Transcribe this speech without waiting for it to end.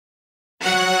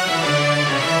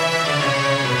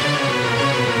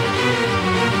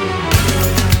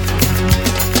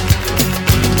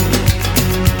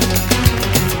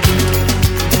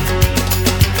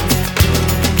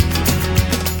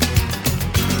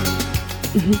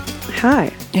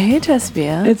Hi. Hey,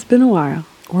 Tasbeeh. It's been a while.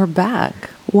 We're back.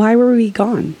 Why were we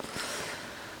gone?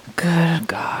 Good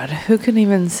God. Who can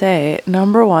even say?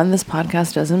 Number one, this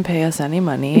podcast doesn't pay us any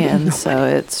money. And so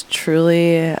it's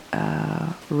truly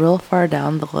real far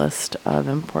down the list of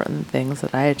important things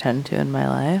that I attend to in my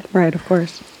life. Right, of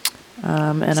course.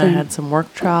 And I had some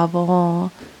work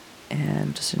travel.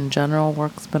 And just in general,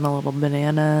 work's been a little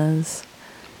bananas.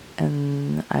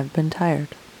 And I've been tired.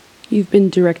 You've been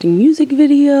directing music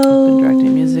videos.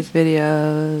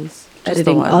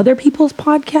 Editing other people's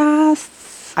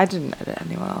podcasts. I didn't edit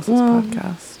anyone else's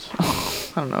podcast.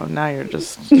 I don't know. Now you're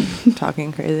just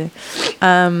talking crazy.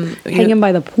 Hanging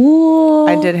by the pool.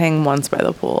 I did hang once by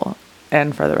the pool.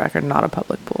 And for the record, not a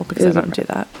public pool because I don't do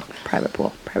that. Private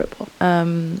pool.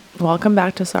 Welcome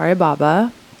back to Sorry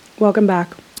Baba. Welcome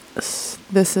back.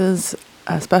 This is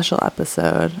a special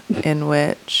episode in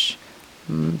which,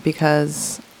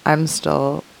 because I'm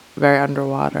still very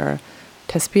underwater,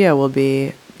 Tasbeeh will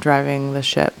be driving the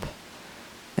ship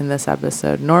in this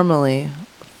episode. Normally,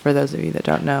 for those of you that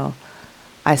don't know,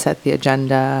 I set the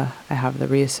agenda, I have the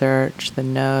research, the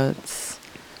notes,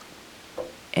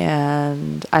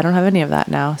 and I don't have any of that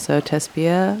now. So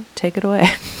Tasbeeh, take it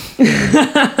away.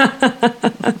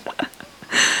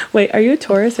 Wait, are you a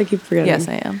Taurus? I keep forgetting. Yes,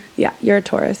 I am. Yeah, you're a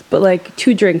Taurus, but like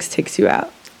 2 drinks takes you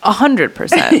out.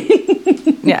 100%.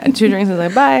 Yeah, 2 drinks is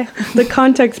like, bye. The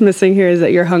context missing here is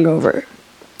that you're hungover.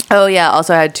 Oh, yeah.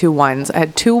 Also, I had 2 wines. I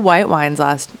had 2 white wines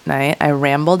last night. I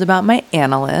rambled about my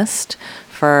analyst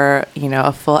for,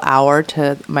 a full hour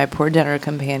to my poor dinner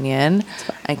companion.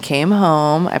 I came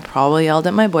home. I probably yelled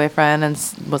at my boyfriend and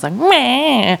was like,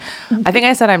 meh. I think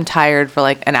I said I'm tired for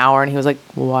like an hour. And he was like,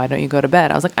 well, why don't you go to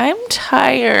bed? I was like, I'm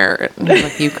tired. And he was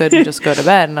like, you could just go to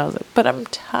bed. And I was like, but I'm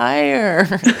tired.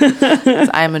 'Cause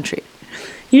I am a treat.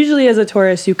 Usually as a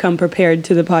Taurus, you come prepared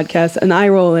to the podcast, and I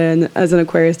roll in as an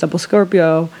Aquarius double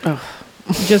Scorpio,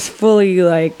 just fully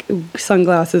like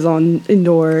sunglasses on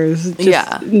indoors,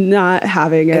 just not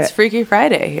having it. It's Freaky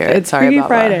Friday here. It's Freaky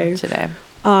Friday today.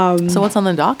 So what's on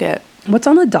the docket? What's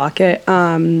on the docket?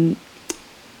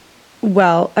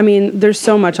 Well, I mean, there's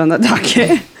so much on the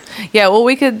docket. Yeah, well,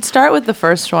 we could start with the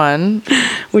first one.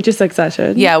 Which is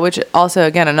Succession. Yeah, which also,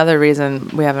 again, another reason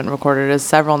we haven't recorded is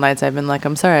several nights I've been like,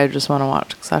 I'm sorry, I just want to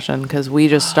watch Succession, because we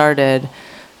just started,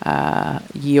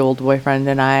 ye old boyfriend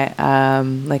and I,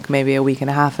 like maybe a week and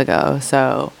a half ago,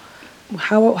 so...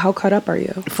 How caught up are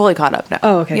you? Fully caught up now.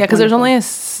 Oh, okay. Yeah, because there's only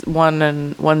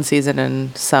one season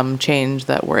and some change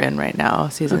that we're in right now,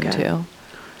 season 2.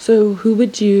 So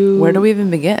where do we even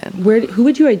begin? Who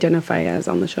would you identify as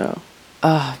on the show?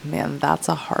 Oh, man, that's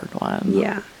a hard one.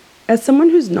 Yeah. As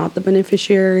someone who's not the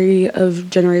beneficiary of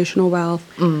generational wealth,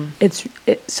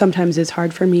 it sometimes is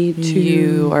hard for me to...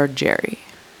 You are Jerry.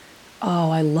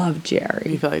 Oh, I love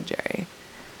Jerry. You feel like Jerry.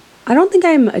 I don't think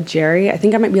I'm a Jerry. I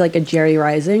think I might be like a Jerry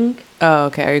Rising. Oh,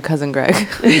 okay. Are you Cousin Greg?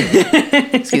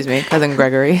 Excuse me. Cousin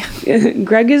Gregory.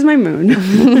 Greg is my moon.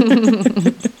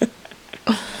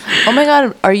 Oh, my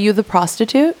God. Are you the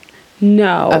prostitute?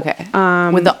 No. Okay.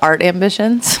 With the art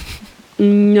ambitions?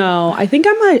 No, I think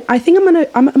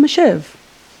I'm a Shiv.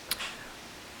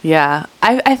 Yeah,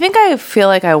 I think I feel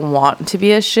like I want to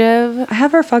be a Shiv. I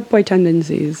have her fuckboy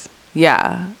tendencies.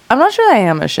 Yeah, I'm not sure that I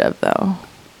am a Shiv though.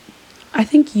 I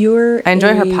think I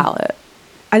enjoy her palette.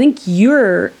 I think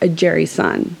you're a Jerry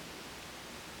Sun.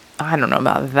 I don't know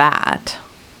about that.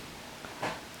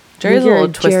 Jerry's a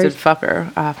little twisted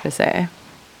fucker, I have to say.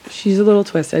 She's a little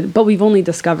twisted, but we've only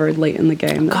discovered late in the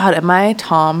game. God, am I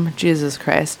Tom? Jesus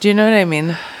Christ. Do you know what I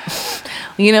mean?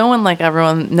 When like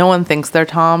no one thinks they're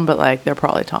Tom, but like they're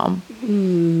probably Tom.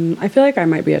 I feel like I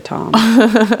might be a Tom.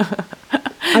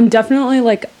 I'm definitely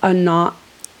like a not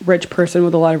rich person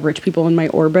with a lot of rich people in my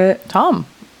orbit. Tom.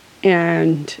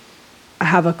 And I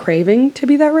have a craving to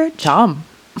be that rich. Tom.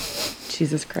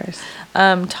 Jesus Christ.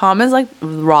 Tom is like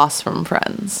Ross from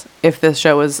Friends, if this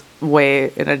show was way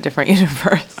in a different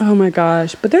universe. Oh my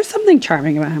gosh. But there's something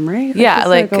charming about him, right? Yeah,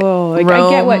 I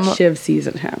get what Shiv sees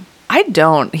in him. I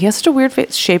don't. He has such a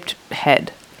weird shaped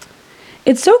head.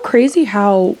 It's so crazy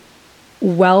how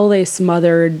well they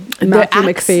smothered Matthew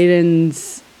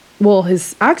McFadden's,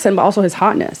 his accent, but also his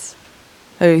hotness.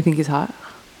 Oh, you think he's hot?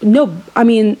 No, I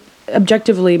mean,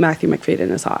 objectively, Matthew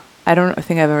McFadden is hot. I don't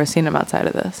think I've ever seen him outside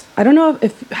of this. I don't know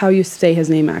how you say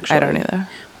his name, actually. I don't either.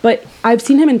 But I've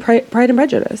seen him in Pride and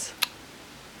Prejudice.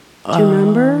 Do you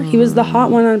remember? He was the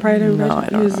hot one on Pride and Prejudice. I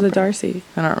don't He was remember. the Darcy.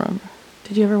 I don't remember.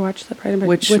 Did you ever watch the Pride and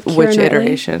Prejudice? Which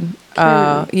iteration?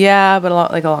 Yeah, but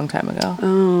a long time ago.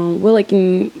 Oh, well, like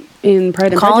in in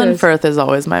Pride and Colin Prejudice. Firth is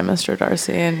always my Mr.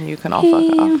 Darcy, and you can all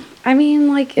fuck off. I mean,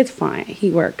 like, it's fine.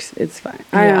 He works. It's fine.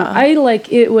 I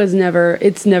like,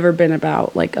 it's never been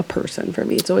about, like, a person for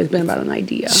me. It's always been about an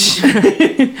idea.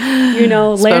 You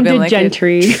know, landed like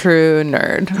gentry. A true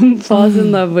nerd. Falls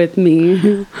in love with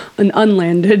me. An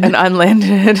unlanded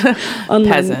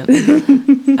peasant.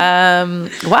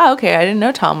 Wow, okay. I didn't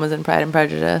know Tom was in Pride and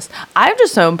Prejudice. I'm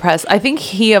just so impressed. I think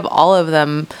he, of all of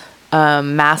them,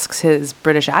 masks his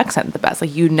British accent the best.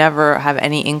 Like, you never have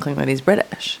any inkling that he's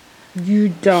British. You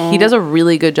don't. He does a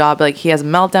really good job. Like, he has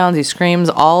meltdowns, he screams,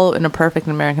 all in a perfect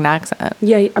American accent.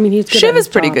 Yeah, I mean, he's good. Shiv is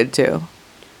pretty good too.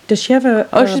 Does she have a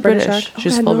she's British British. accent?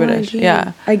 She's full British.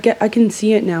 Idea. Yeah. I can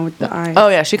see it now with the eyes. Oh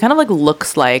yeah, she kind of like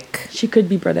looks like she could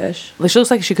be British. Like, she looks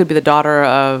like she could be the daughter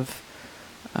of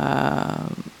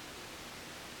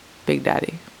Big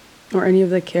Daddy. Or any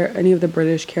of the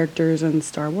British characters in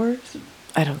Star Wars.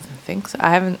 I don't think so.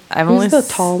 I've Who's only the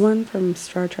tall one from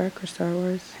Star Trek or Star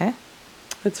Wars? Huh?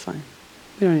 It's fine.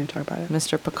 We don't need to talk about it.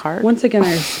 Mr. Picard. Once again,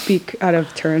 I speak out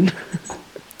of turn.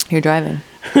 You're driving.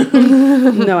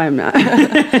 No, I'm not.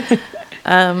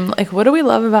 Like, what do we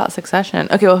love about Succession?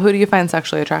 Okay, well, who do you find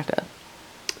sexually attractive?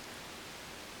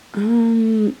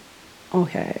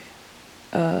 Okay.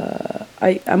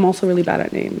 I'm also really bad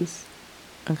at names.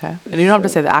 Okay. And you don't have to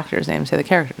say the actor's name, say the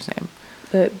character's name.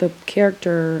 The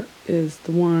character is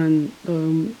the one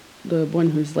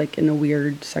who's like in a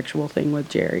weird sexual thing with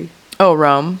Jerry. Oh,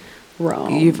 Rome.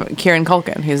 Kieran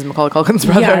Culkin. He's Macaulay Culkin's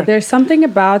brother. Yeah, there's something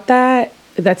about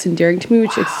that's endearing to me,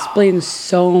 which explains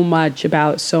so much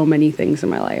about so many things in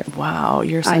my life. Wow,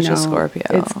 you're such a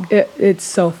Scorpio. It's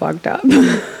so fucked up.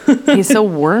 He's so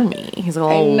wormy. He's a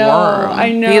little worm.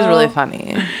 I know. He's really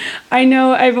funny. I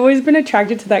know. I've always been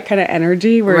attracted to that kind of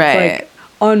energy where it's like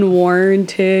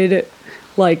unwarranted,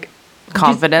 like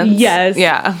confidence. Yes.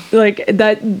 Yeah. Like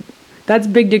that's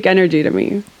big dick energy to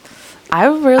me.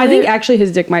 I think actually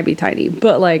his dick might be tiny,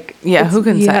 but like who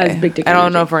can say? Has big dick I don't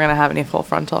energy. know if we're gonna have any full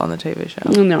frontal on the TV show.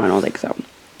 No, I don't think so.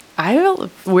 I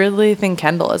weirdly think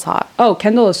Kendall is hot. Oh,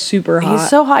 Kendall is super hot. He's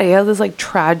so hot. He has this like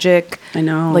tragic. I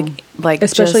know. Like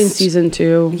especially in season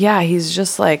 2. Yeah, he's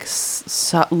just like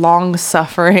long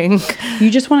suffering.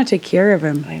 You just want to take care of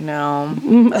him. I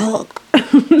know.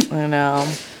 I know.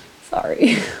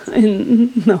 Sorry.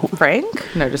 No.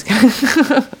 Frank? No, just kidding.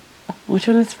 Which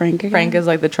one is Frank again? Frank is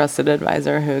like the trusted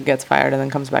advisor who gets fired and then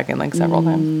comes back in like several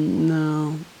times.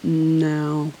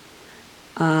 No.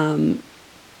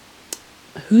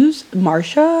 Who's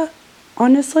Marsha?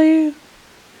 Honestly,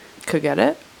 could get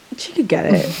it. She could get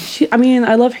it.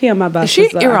 I love Hima Best.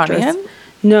 Is she Iranian? Actress.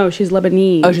 No, she's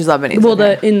Lebanese. Oh, she's Lebanese. Well,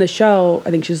 in the show,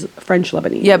 I think she's French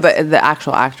Lebanese. Yeah, but the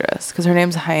actual actress, because her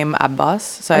name's Haim Abbas,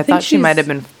 so I thought she might have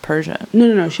been Persian.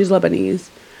 No, she's Lebanese.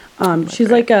 She's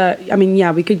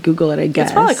correct. We could Google it, I guess.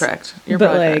 It's probably correct. You're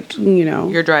correct.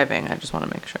 You're driving. I just want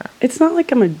to make sure. It's not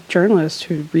like I'm a journalist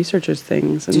who researches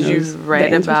things. And did you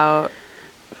write about?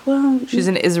 Well, she's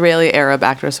an Israeli Arab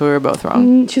actress, so we were both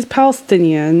wrong. She's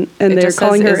Palestinian, and they're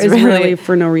calling her Israeli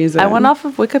for no reason. I went off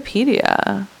of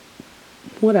Wikipedia.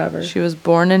 Whatever. She was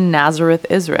born in Nazareth,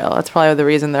 Israel. That's probably the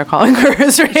reason they're calling her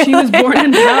Israeli. She was born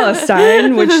in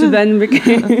Palestine, which then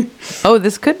became... Oh,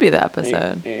 this could be the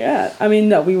episode. Yeah.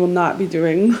 No, we will not be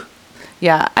doing...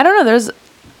 Yeah. I don't know.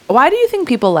 Why do you think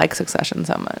people like Succession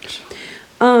so much?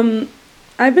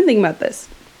 I've been thinking about this.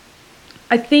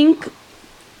 I think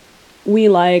we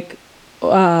like...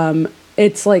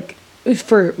 it's like,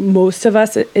 for most of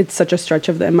us, it's such a stretch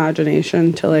of the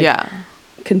imagination to like... Yeah.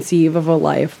 Conceive of a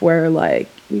life where like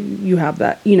you have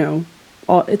that,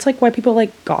 it's like why people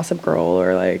like Gossip Girl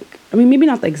or like maybe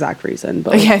not the exact reason,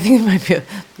 but yeah, I think it might be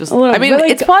just a little,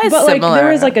 it's probably but similar. Like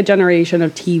there was like a generation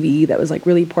of TV that was like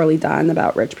really poorly done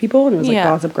about rich people, and it was like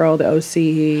Gossip Girl, The OC.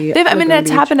 It's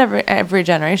happened every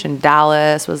generation.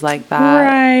 Dallas was like that,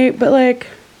 right? But like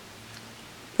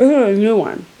a new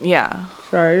one. Yeah,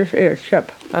 sorry,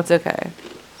 ship. That's okay.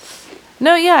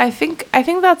 No, yeah, I think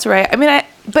that's right.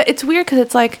 But it's weird because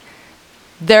it's like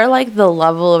they're like the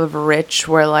level of rich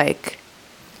where like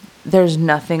there's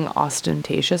nothing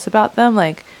ostentatious about them.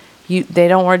 Like they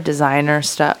don't wear designer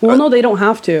stuff. Well, no, they don't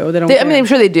have to. They don't. I'm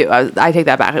sure they do. I take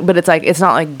that back. But it's like it's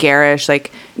not like garish.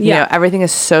 Like everything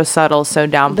is so subtle, so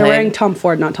downplayed. They're wearing Tom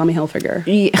Ford, not Tommy Hilfiger.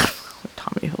 Yeah.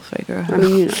 Tommy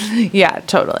Hilfiger. Yeah,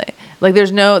 totally. Like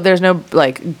there's no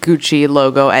like Gucci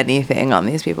logo anything on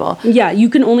these people. Yeah, you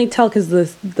can only tell because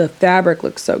the fabric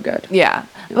looks so good. Yeah,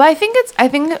 but I think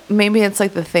maybe it's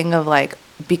like the thing of like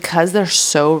because they're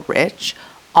so rich,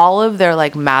 all of their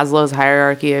like Maslow's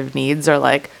hierarchy of needs are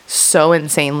like so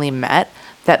insanely met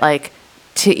that like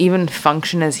to even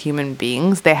function as human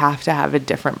beings, they have to have a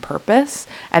different purpose.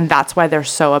 And that's why they're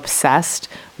so obsessed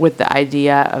with the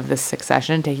idea of this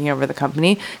succession taking over the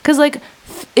company. Because, like,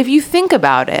 if you think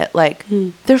about it, like,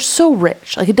 they're so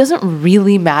rich. Like, it doesn't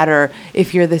really matter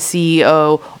if you're the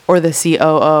CEO or the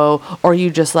COO or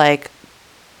you just, like,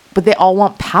 but they all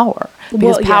want power.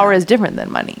 Because power is different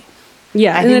than money.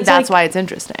 Yeah, I think that's why it's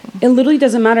interesting. It literally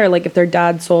doesn't matter, like, if their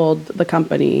dad sold the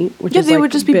company, which is, they like,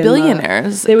 would just be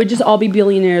billionaires. They would just all be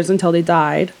billionaires until they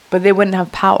died. But they wouldn't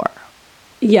have power.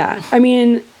 Yeah, I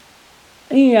mean,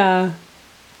 yeah.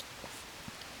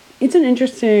 It's an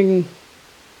interesting,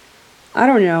 I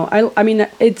don't know. I mean,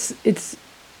 it's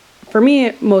for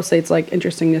me, mostly it's, like,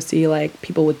 interesting to see, like,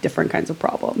 people with different kinds of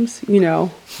problems, you know?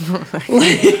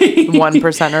 One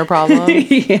percenter problem.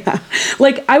 Yeah.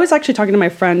 Like, I was actually talking to my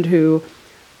friend who,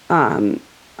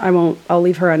 I'll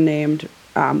leave her unnamed,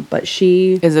 but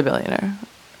she is a billionaire.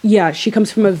 Yeah, she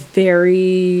comes from a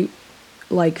very,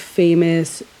 like,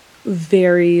 famous,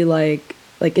 very, like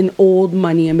an old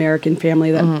money American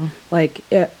family that, like,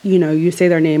 you know, you say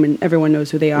their name and everyone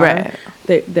knows who they are. Right.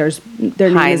 Their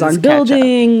name is on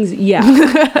buildings.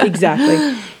 Yeah,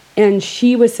 exactly. And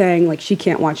she was saying, like, she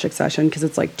can't watch Succession because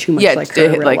it's, like, too much like her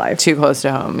real life. Too close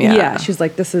to home. Yeah. Yeah. She's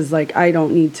like, this is, like, I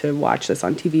don't need to watch this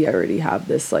on TV. I already have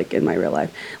this, like, in my real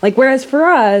life. Like, whereas for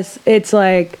us, it's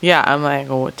like... Yeah, I'm like,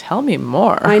 well, tell me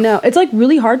more. I know. It's, like,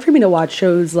 really hard for me to watch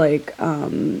shows, like, I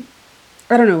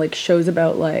don't know, like, shows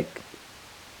about, like,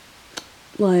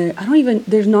 I don't even...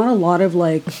 There's not a lot of,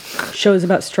 like, shows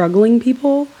about struggling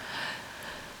people.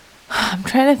 I'm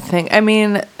trying to think. I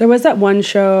mean... There was that one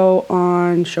show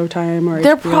on Showtime or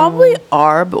There HBO. probably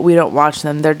are, but we don't watch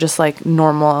them. They're just, like,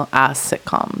 normal-ass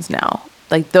sitcoms now.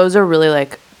 Like, those are really,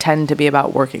 like, tend to be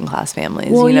about working-class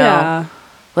families, you know? Yeah.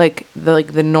 Like,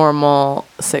 the normal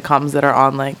sitcoms that are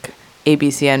on, like,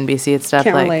 ABC, NBC and stuff.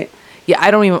 Can't like, relate. Yeah, I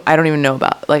don't even know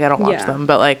about... Like, I don't watch them.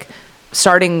 But, like,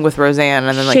 starting with Roseanne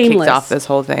and then, like, Shameless. kicked off this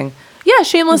whole thing... Yeah,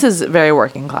 Shameless is very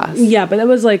working class. Yeah, but it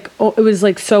was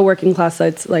like so working class that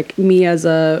it's like me as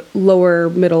a lower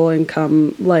middle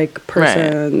income like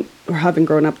person or having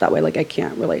grown up that way, like I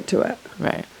can't relate to it.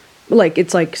 Right. Like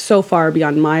it's like so far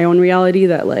beyond my own reality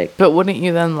that like. But wouldn't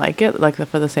you then like it like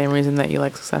for the same reason that you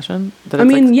like Succession? That I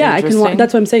mean, yeah, I can.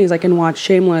 That's what I'm saying is I can watch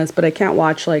Shameless, but I can't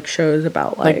watch like shows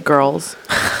about like girls.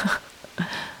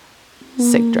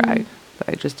 Sick drag.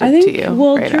 I just did to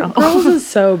you right now. Girls is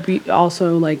so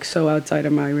also like so outside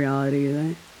of my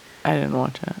reality. I didn't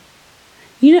watch it.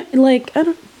 You know, like I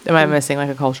don't. Am I missing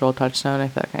like a cultural touchstone? I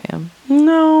feel like I am.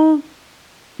 No.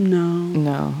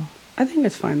 I think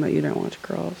it's fine that you don't watch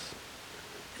Girls.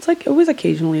 It's like it was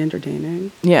occasionally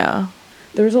entertaining. Yeah.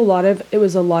 There was a lot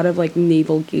of like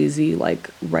navel gazy like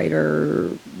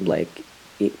writer like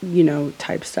you know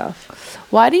type stuff.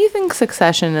 Why do you think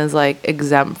Succession is like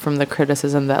exempt from the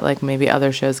criticism that like maybe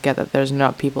other shows get that there's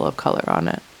not people of color on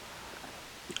it?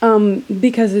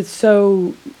 Because it's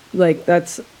so like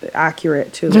that's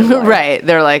accurate to the right.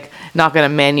 They're like not going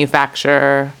to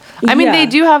manufacture. I mean, they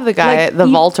do have the guy, like, the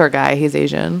Walter guy. He's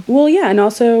Asian. Well, yeah, and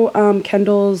also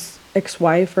Kendall's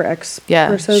ex-wife or ex-person.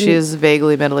 Yeah, she's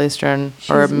vaguely Middle Eastern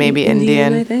or maybe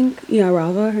Indian. I think. Yeah,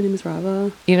 Rava. Her name is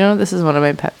Rava. You know, this is one of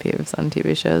my pet peeves on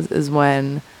TV shows is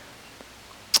when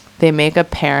they make a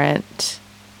parent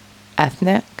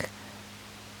ethnic,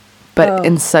 but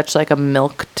in such like a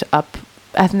milked up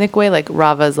ethnic way. Like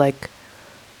Rava's like,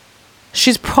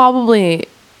 she's probably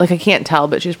like I can't tell,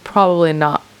 but she's probably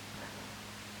not.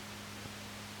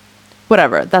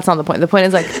 Whatever, that's not the point. The point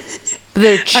is like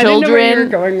their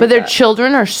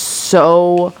children are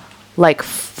so like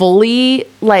fully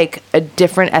like a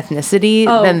different ethnicity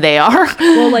than they are.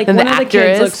 Well, like one of the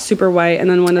kids looks super white and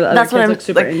then one of the other kids looks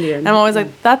super Indian. I'm always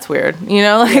like, that's weird, you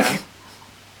know, like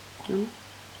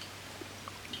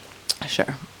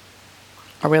Sure.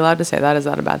 Are we allowed to say that? Is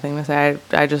that a bad thing to say?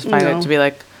 I just find it to be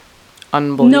like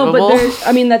unbelievable. No, but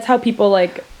I mean that's how people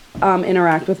like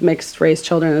interact with mixed race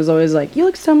children is always like, you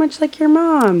look so much like your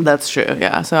mom. That's true,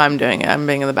 yeah. So I'm doing it. I'm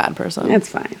being the bad person. It's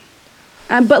fine.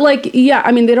 But like, yeah,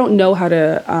 I mean, they don't know how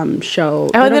to show.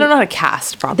 They don't know how to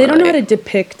cast properly. They don't know how to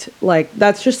depict, like,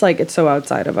 that's just like, it's so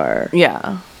outside of our.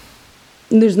 Yeah.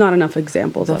 There's not enough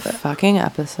examples of it. The fucking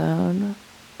episode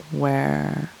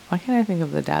where, why can't I think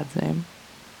of the dad's name?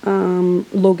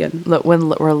 Logan.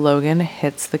 Where Logan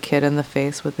hits the kid in the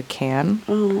face with a can.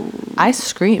 Oh. I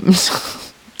screamed.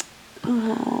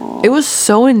 Oh. It was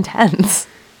so intense.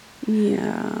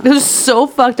 Yeah. It was so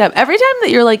fucked up. Every time that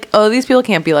you're like, oh, these people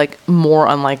can't be like more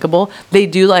unlikable, they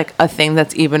do like a thing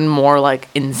that's even more like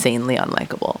insanely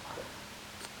unlikable.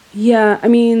 Yeah, I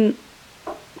mean,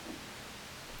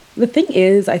 the thing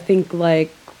is, I think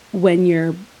like when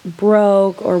you're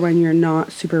broke or when you're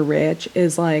not super rich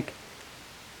is like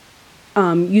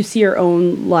you see your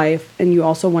own life and you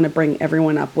also want to bring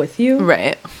everyone up with you.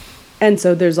 Right. And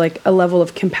so there's like a level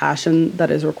of compassion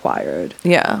that is required.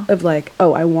 Yeah. Of like,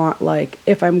 oh, I want like,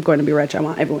 if I'm going to be rich, I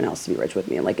want everyone else to be rich with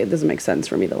me. And like, it doesn't make sense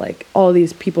for me to like all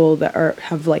these people that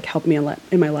have like helped me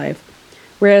in my life.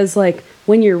 Whereas like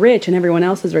when you're rich and everyone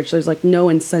else is rich, there's like no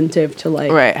incentive to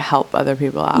like help other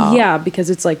people out. Yeah,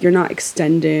 because it's like you're not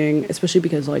extending, especially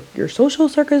because like your social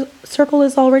circle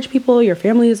is all rich people, your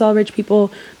family is all rich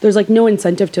people. There's like no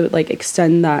incentive to like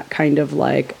extend that kind of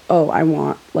like, oh, I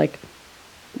want like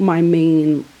my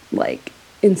main like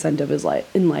incentive is like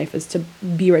in life is to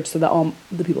be rich so that all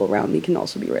the people around me can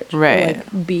also be rich. Right.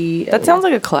 Or, like, that sounds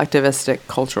like a collectivistic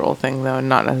cultural thing though, and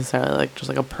not necessarily like just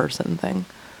like a person thing.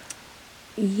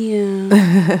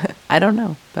 Yeah. I don't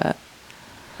know, but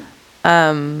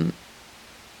I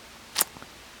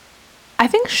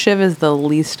think Shiv is the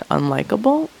least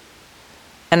unlikable.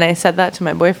 And I said that to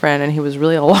my boyfriend and he was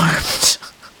really alarmed.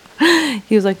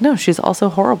 He was like, no, she's also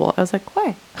horrible. I was like,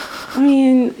 why? I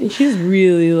mean, she's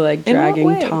really like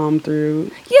dragging Tom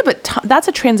through. Yeah, but that's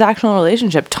a transactional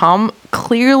relationship. Tom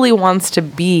clearly wants to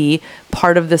be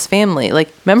part of this family.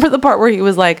 Like, remember the part where he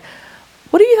was like,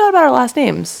 what have you thought about our last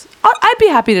names? I'd be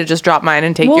happy to just drop mine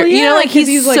and take your... You know, like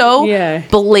he's so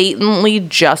blatantly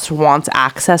just wants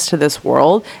access to this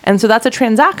world. And so that's a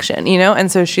transaction, you know?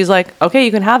 And so she's like, okay,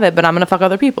 you can have it, but I'm going to fuck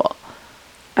other people.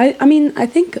 I mean,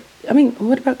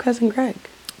 what about Cousin Greg?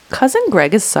 Cousin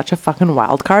Greg is such a fucking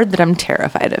wild card that I'm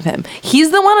terrified of him.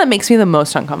 He's the one that makes me the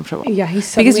most uncomfortable. Yeah, he's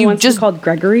suddenly wants to be called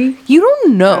Gregory. You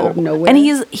don't know. Out of nowhere. And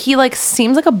he like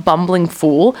seems like a bumbling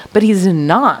fool, but he's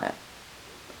not.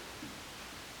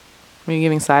 Are you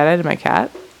giving side eye to my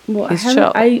cat? Well, he's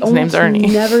chill. His name's Ernie.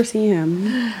 Never see him.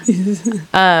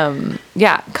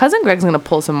 Yeah, Cousin Greg's gonna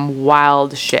pull some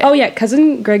wild shit. Oh yeah,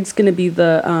 Cousin Greg's gonna be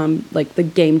the like the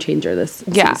game changer this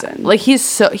season. Like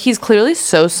he's clearly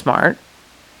so smart,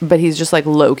 but he's just like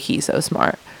low key so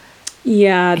smart.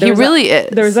 Yeah, he really is.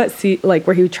 There was that scene like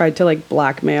where he tried to like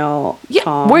blackmail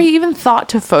Tom. Where he even thought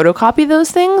to photocopy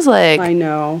those things. Like I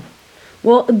know.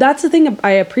 Well, that's the thing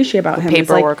I appreciate about him.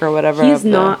 Paperwork like, or whatever. He's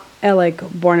not a like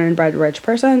born and bred rich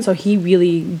person, so he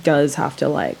really does have to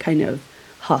like kind of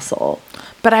hustle.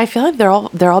 But I feel like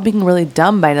they're all being really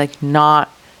dumb by like not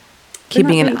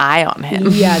keeping an eye on him.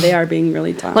 Yeah, they are being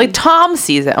really dumb. Like Tom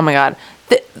sees it. Oh my god,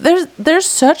 there's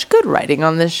such good writing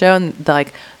on this show, and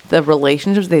the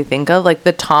relationships they think of, like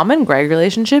the Tom and Greg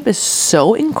relationship is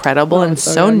so incredible and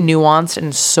so nuanced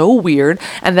and so weird.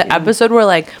 And the episode where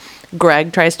like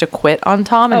Greg tries to quit on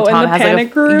Tom and Tom in the has panic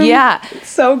like room? Yeah, it's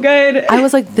so good. I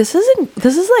was like, this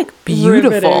is like beautiful.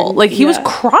 Riveting. Like he was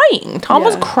crying. Tom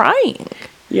was crying.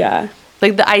 Yeah.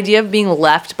 Like the idea of being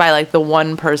left by like the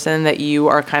one person that you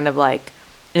are kind of like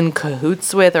in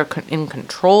cahoots with or in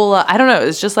control of. I don't know.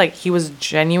 It's just like he was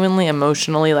genuinely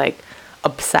emotionally like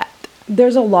upset.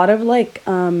 There's a lot of like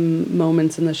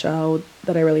moments in the show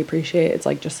that I really appreciate. It's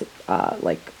like just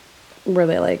like where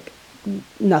they like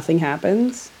nothing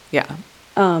happens. Yeah.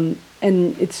 And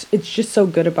it's just so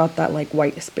good about that like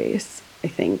white space. I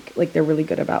think like they're really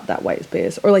good about that white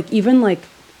space, or like even like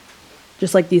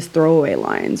just like these throwaway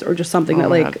lines, or just something that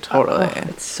like God, totally.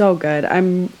 It's so good.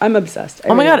 I'm obsessed.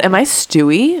 Oh my god, am I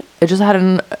Stewie? I just had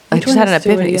an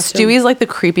epiphany. Stewie's like the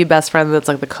creepy best friend that's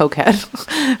like the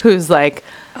cokehead, who's like,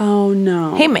 oh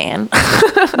no, hey man,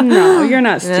 no, you're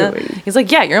not Stewie. Yeah. He's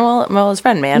like, yeah, you're my oldest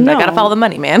friend, man, but I gotta follow the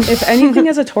money, man. If anything,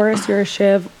 as a Taurus, you're a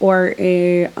Shiv or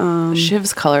a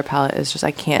Shiv's color palette is just,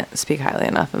 I can't speak highly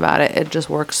enough about it. It just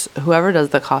works. Whoever does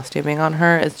the costuming on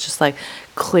her, it's just like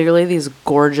clearly these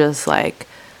gorgeous like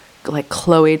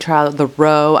Chloe trial the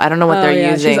row. I don't know what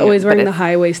they're using. She's always wearing the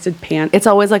high-waisted pants. It's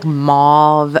always like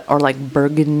mauve or like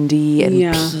burgundy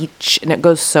and peach, and it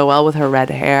goes so well with her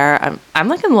red hair. I'm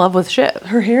like in love with Shiv.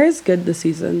 Her hair is good this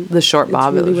season. The short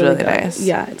bob, it was really nice.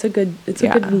 Yeah, it's a good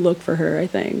look for her, I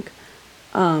think.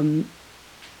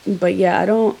 But yeah, I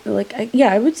don't like.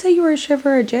 I would say you were a Shiv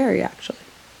or a Jerry actually.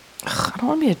 Ugh, I don't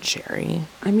want to be a Jerry.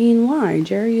 I mean, why?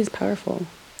 Jerry is powerful.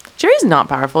 Jerry's not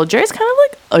powerful. Jerry's kind of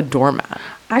like a doormat.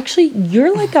 Actually,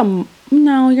 you're like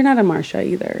no, you're not a Marsha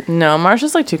either. No,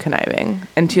 Marsha's like too conniving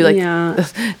and too like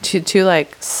too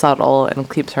like subtle and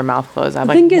keeps her mouth closed. The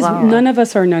thing is, none of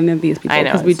us are none of these people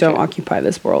because we don't occupy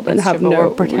this world and have no. We're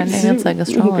pretending it's like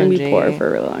astrology. We can be poor for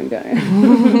a really long time.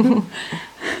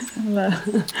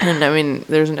 And I mean,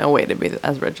 there's no way to be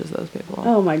as rich as those people.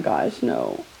 Oh my gosh,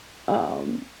 no.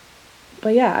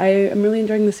 But yeah, I'm really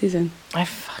enjoying the season. I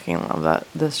fucking love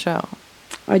this show.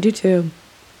 I do too.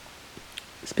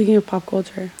 Speaking of pop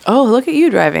culture. Oh, look at you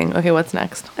driving. Okay, what's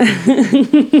next? I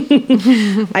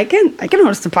can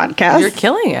host a podcast. You're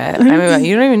killing it. I mean,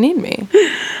 you don't even need me.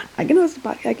 I can host a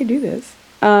podcast. I can do this.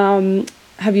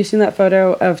 Have you seen that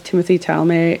photo of Timothy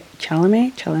Chalamet,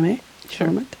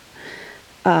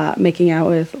 making out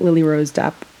with Lily Rose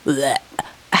Depp? Blech.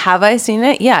 Have I seen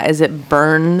it? Yeah. Is it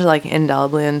burned like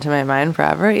indelibly into my mind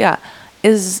forever? Yeah.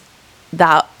 Is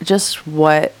that just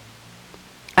what?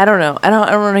 I don't know. I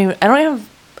don't have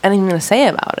anything to say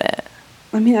about it.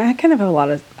 I mean, I kind of have a lot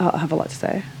to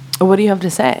say. What do you have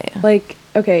to say? Like,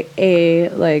 okay,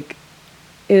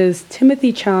 is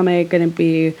Timothy Chalamet going to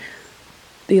be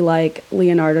the like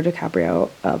Leonardo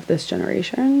DiCaprio of this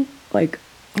generation? Like,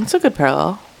 that's a good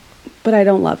parallel. But I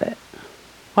don't love it.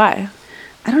 Why?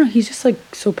 I don't know. He's just like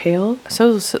so pale.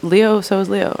 So is Leo.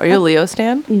 Are you a Leo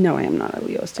stan? No, I am not a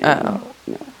Leo stan. Oh.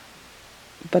 No.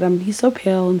 But he's so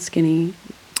pale and skinny.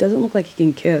 Doesn't look like he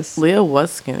can kiss. Leo was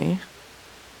skinny.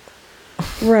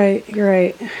 Right, you're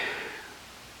right.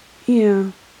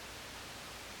 Yeah.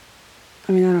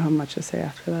 I mean, I don't have much to say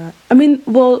after that. I mean,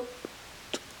 well,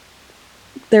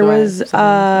 there was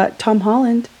Tom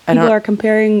Holland. People are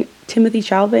comparing Timothy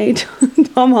Chalamet to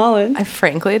Tom Holland. I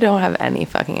frankly don't have any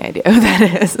fucking idea who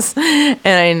that is.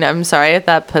 And I'm sorry if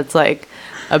that puts like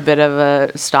a bit of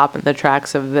a stop in the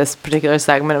tracks of this particular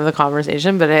segment of the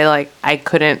conversation, but I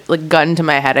couldn't, like, gun to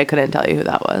my head, I couldn't tell you who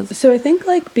that was. So I think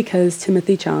like because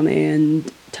Timothy Chalamet and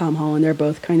Tom Holland are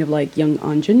both kind of like young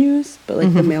ingenues, but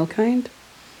like the male kind.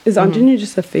 Is ingenue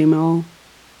just a female?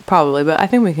 Probably, but I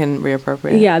think we can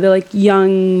reappropriate. Yeah, they're like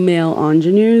young male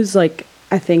ingenues. Like,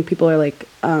 I think people are like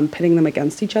pitting them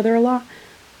against each other a lot.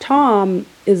 Tom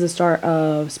is the star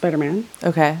of Spider-Man.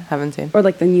 Okay, haven't seen. Or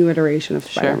like the new iteration of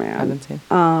Spider-Man. Sure, haven't seen.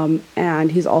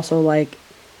 And he's also like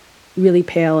really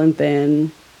pale and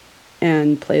thin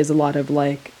and plays a lot of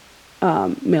like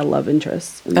male love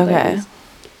interests. Okay. Things.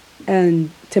 And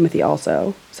Timothy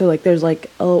also. So like there's like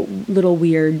a little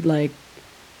weird like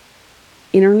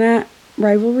internet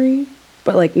rivalry,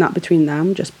 but like not between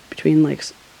them, just between like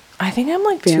I think I'm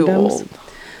like fandoms. too old.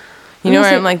 You know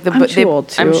where I'm like I'm too old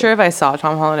too. I'm sure if I saw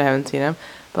Tom Holland, I haven't seen him,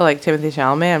 but like Timothy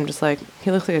Chalamet, I'm just like, he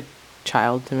looks like a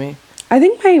child to me. I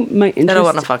think my interest. I don't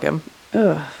want to fuck him.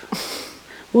 Ugh.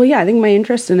 Well, yeah, I think my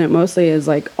interest in it mostly is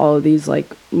like all of these like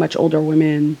much older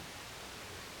women,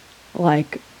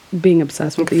 like being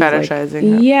obsessed with these,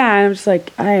 fetishizing. Like, yeah, I'm just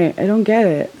like I don't get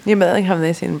it. Yeah, but like, haven't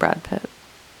they seen Brad Pitt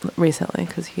recently?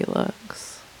 Because he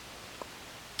looks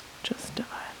just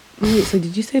divine. Wait, so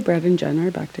did you say Brad and Jen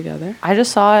are back together? I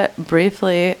just saw it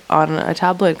briefly on a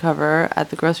tabloid cover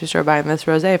at the grocery store buying this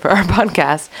rosé for our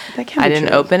podcast. That can't I be didn't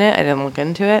true. open it. I didn't look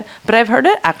into it. But I've heard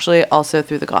it actually also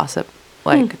through the gossip,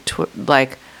 like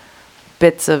like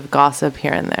bits of gossip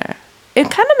here and there. It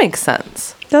kind of makes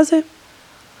sense. Does it?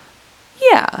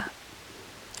 Yeah.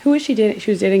 Who was she dating?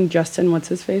 She was dating Justin. What's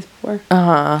his face before?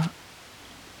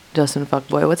 Justin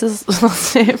Fuckboy. What's his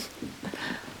last name?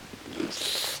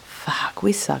 Fuck,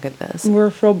 we suck at this.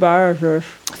 We're so bad at this.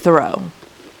 Thoreau.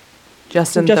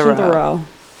 Justin Thoreau.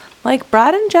 Like,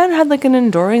 Brad and Jen had like an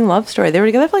enduring love story. They were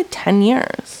together for like 10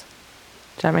 years.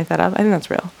 Did I make that up? I think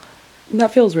that's real.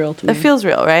 That feels real to me. It feels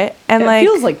real, right? And it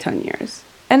feels like 10 years.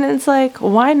 And it's like,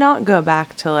 why not go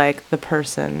back to like the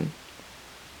person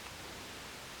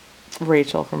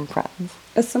Rachel from Friends?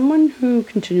 As someone who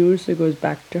continuously goes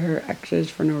back to her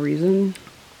exes for no reason,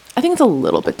 I think it's a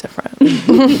little bit different.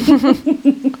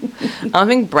 I don't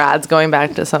think Brad's going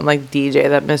back to some like DJ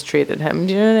that mistreated him.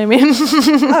 Do you know what I mean?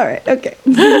 All right, okay.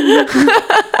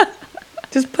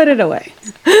 Just put it away.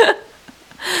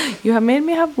 You have made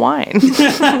me have wine.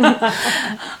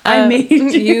 I made you.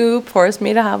 You forced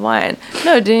me to have wine.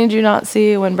 No, didn't you not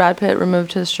see when Brad Pitt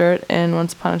removed his shirt in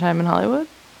Once Upon a Time in Hollywood?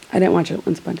 I didn't watch it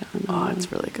Once Upon a Time. Oh, it's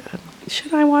really good.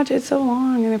 Should I watch it so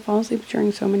long and I fall asleep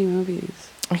during so many movies?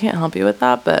 I can't help you with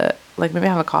that, but like maybe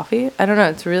have a coffee. I don't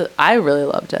know. I really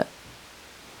loved it.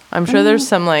 I'm sure there's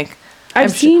some like I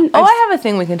have a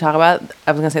thing we can talk about.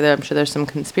 I was gonna say that I'm sure there's some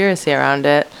conspiracy around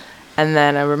it, and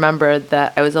then I remembered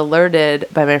that I was alerted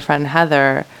by my friend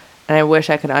Heather, and I wish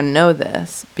I could unknow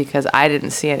this because I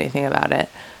didn't see anything about it.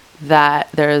 That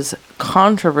there's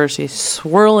controversy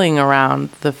swirling around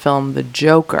the film The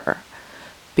Joker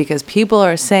because people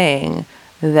are saying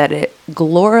that it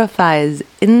glorifies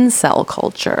incel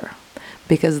culture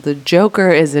because the Joker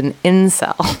is an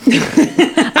incel.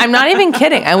 I'm not even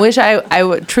kidding. I wish I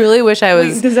would truly wish I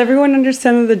was. Wait, does everyone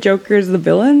understand that the Joker is the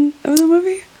villain of the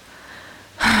movie?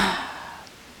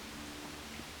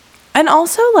 And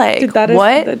also, like, did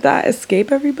that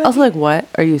escape everybody? Also, like, what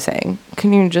are you saying?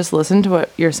 Can you just listen to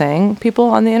what you're saying, people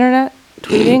on the internet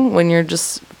tweeting when you're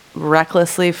just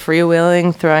recklessly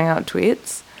freewheeling, throwing out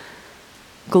tweets,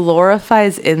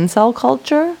 glorifies incel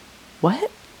culture.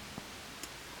 What?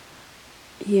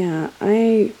 Yeah,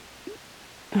 I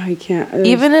can't.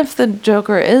 Even if the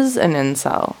Joker is an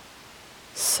incel,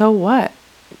 so what?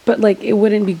 But, like, it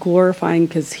wouldn't be glorifying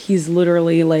because he's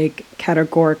literally, like,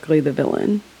 categorically the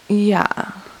villain.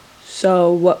 Yeah.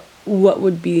 So what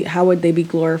would be, how would they be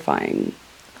glorifying?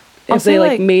 If Also, they,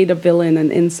 like, made a villain an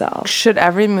incel. Should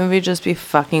every movie just be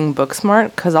fucking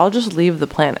Booksmart? Because I'll just leave the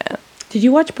planet. Did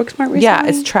you watch Booksmart recently? Yeah,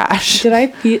 it's trash.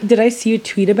 Did I see you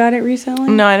tweet about it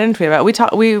recently? No, I didn't tweet about it.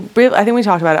 I think we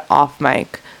talked about it off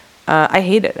mic. I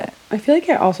hated it. I feel like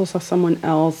I also saw someone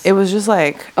else. It was just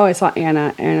like... Oh, I saw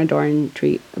Anna Dorn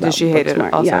tweet about Did she hate it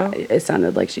also? Yeah, it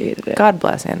sounded like she hated it. God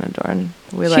bless Anna Dorn.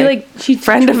 She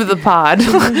friend of the pod.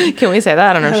 Can we say that?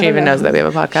 I don't know if she even knows that we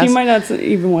have a podcast. She might not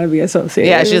even want to be associated.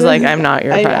 Yeah, she's like, I'm not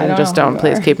your friend. Just don't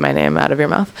please keep my name out of your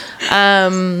mouth.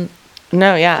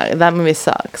 No, yeah, that movie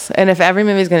sucks. And if every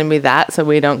movie is going to be that, so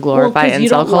we don't glorify incel culture. You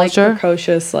don't like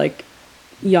precocious, like,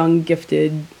 young,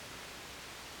 gifted,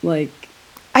 like...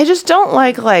 I just don't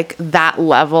like that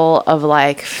level of,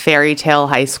 like, fairy tale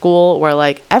high school where,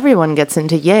 like, everyone gets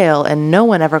into Yale and no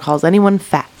one ever calls anyone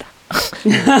fat. Do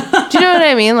you know what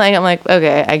I mean? Like, I'm like,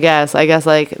 okay, I guess,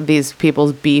 like, these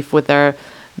people's beef with their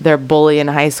bully in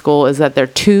high school is that they're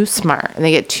too smart and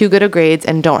they get too good of grades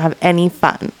and don't have any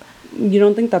fun. You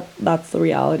don't think that that's the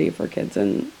reality for kids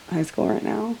in high school right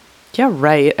now? Yeah,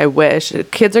 right. I wish.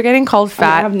 Kids are getting called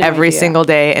fat every single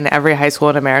day in every high school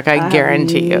in America. I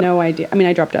guarantee you. No idea. I mean,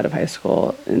 I dropped out of high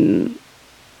school. And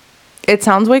it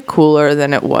sounds way cooler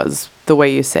than it was the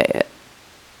way you say it.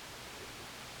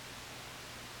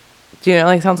 Do you know,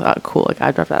 like, it sounds cool. Like, I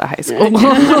dropped out of high school.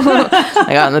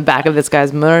 I got on the back of this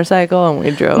guy's motorcycle and we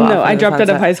drove off. No, I dropped out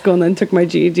of high school and then took my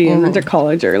GED and went to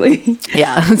college early.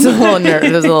 Yeah, it was a little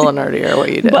nerdier what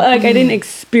you did. But, like, I didn't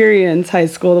experience high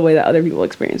school the way that other people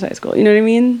experience high school. You know what I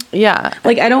mean? Yeah.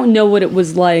 Like, I don't know what it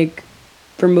was like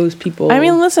for most people. I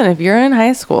mean, listen, if you're in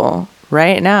high school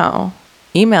right now,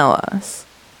 email us.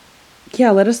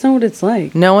 Yeah, let us know what it's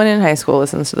like. No one in high school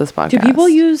listens to this podcast. Do people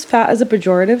use fat as a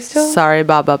pejorative still?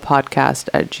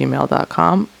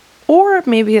 sorrybabapodcast@gmail.com. Or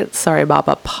maybe it's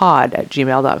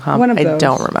sorrybabapod@gmail.com. One of those. I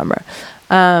don't remember.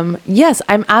 Yes,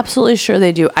 I'm absolutely sure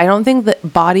they do. I don't think the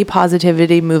body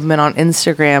positivity movement on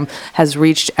Instagram has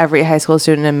reached every high school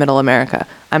student in middle America.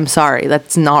 I'm sorry.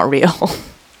 That's not real.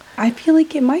 I feel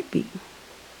like it might be.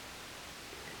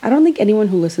 I don't think anyone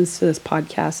who listens to this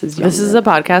podcast is younger. This is a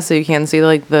podcast, so you can't see,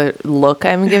 like, the look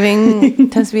I'm giving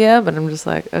Tasbeeh, but I'm just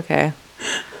like, okay.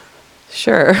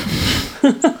 Sure.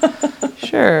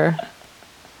 Sure.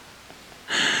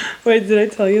 Wait, did I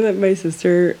tell you that my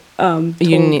sister...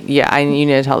 you need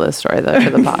to tell this story, though, to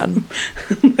the pod.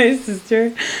 My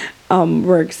sister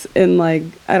works in, like,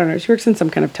 I don't know, she works in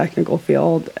some kind of technical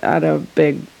field at a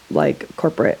big, like,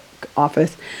 corporate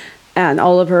office. And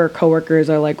all of her coworkers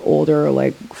are, like, older,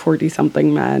 like,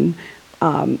 40-something men,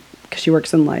 because she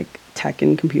works in, like, tech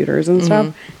and computers and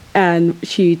stuff. And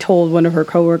she told one of her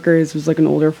coworkers, who's, like, an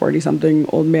older 40-something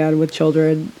old man with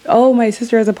children, oh, my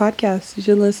sister has a podcast. You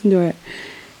should listen to it.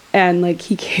 And, like,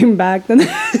 he came back the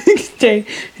next day,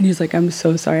 and he was like, I'm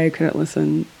so sorry I couldn't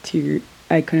listen to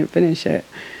I couldn't finish it.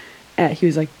 And he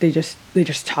was like, they just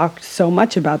talked so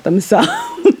much about themselves.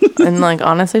 And, like,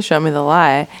 honestly, show me the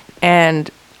lie. And...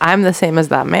 I'm the same as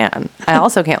that man. I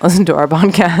also can't listen to our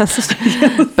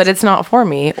podcast, but it's not for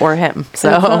me or him.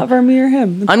 So it's not for me or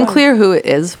him. It's unclear who it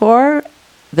is for.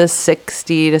 The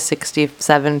 60 to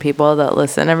 67 people that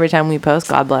listen every time we post.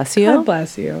 God bless you. God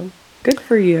bless you. Good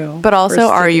for you. But also,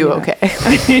 are you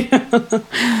okay?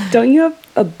 Don't you have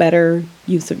a better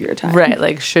use of your time? Right.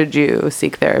 Like, should you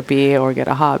seek therapy or get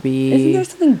a hobby? Isn't there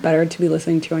something better to be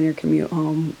listening to on your commute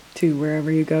home to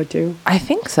wherever you go to? I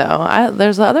think so.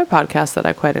 There's other podcasts that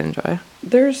I quite enjoy.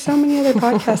 There's so many other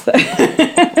podcasts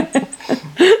that...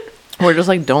 We're just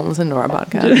like, don't listen to our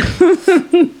podcast.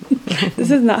 This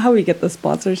is not how we get the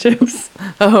sponsorships.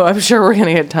 Oh, I'm sure we're going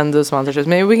to get tons of sponsorships.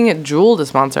 Maybe we can get Jewel to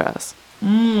sponsor us.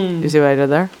 You see what I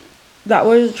did there? That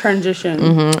was a transition.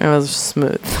 It was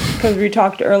smooth. Because we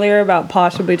talked earlier about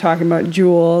possibly talking about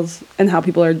jewels and how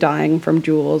people are dying from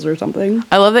jewels or something.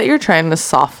 I love that you're trying to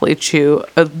softly chew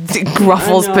a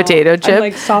Ruffles potato chip. I'm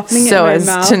like softening so it in my as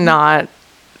mouth. to not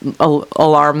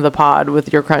alarm the pod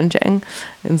with your crunching.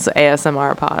 It's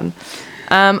ASMR pod.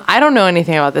 I don't know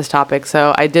anything about this topic,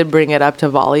 so I did bring it up to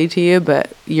volley to you,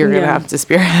 but you're going to have to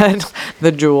spearhead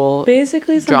the Jewel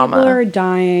Basically, some drama. people are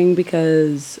dying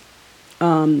because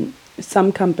some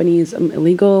companies,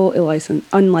 illegal,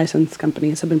 unlicensed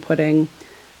companies, have been putting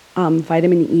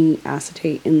vitamin E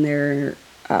acetate in their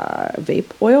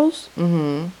vape oils.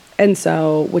 And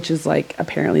so, which is like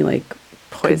apparently like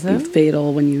poison, could be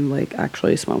fatal when you like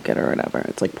actually smoke it or whatever.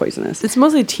 It's like poisonous. It's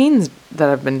mostly teens that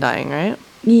have been dying, right?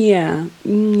 Yeah.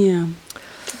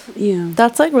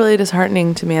 That's like really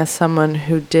disheartening to me as someone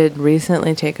who did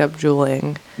recently take up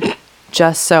juuling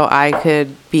just so I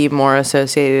could be more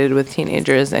associated with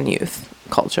teenagers and youth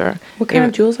culture. What kind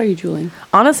of jewels are you juuling?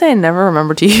 Honestly, I never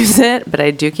remember to use it, but I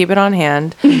do keep it on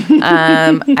hand.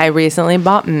 I recently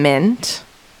bought mint.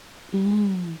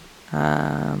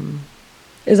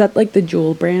 Is that like the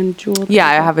Juul brand Juul? Yeah,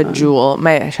 I have a Juul.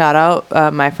 My shout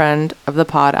out, my friend of the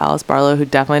pod, Alice Barlow, who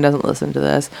definitely doesn't listen to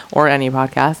this or any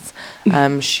podcasts.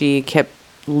 She kept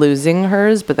losing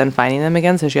hers, but then finding them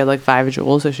again. So she had like 5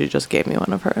 Juuls. So she just gave me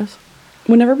one of hers.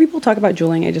 Whenever people talk about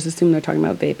juuling, I just assume they're talking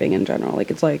about vaping in general.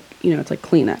 Like it's like, you know, it's like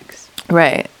Kleenex.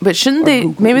 Right. But shouldn't they,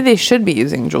 maybe they should be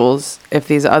using Juuls if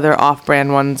these other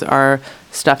off-brand ones are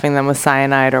stuffing them with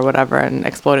cyanide or whatever and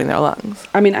exploding their lungs.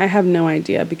 I mean, I have no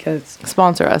idea because...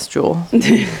 Sponsor us, Juul.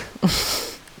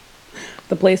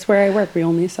 The place where I work, we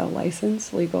only sell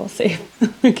licensed, legal, safe.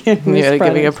 You're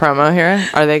giving a promo here.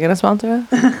 Are they going to sponsor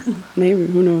us? Maybe.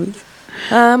 Who knows?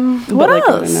 What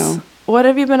else? What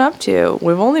have you been up to?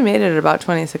 We've only made it about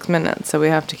 26 minutes, so we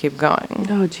have to keep going.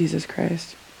 Oh, Jesus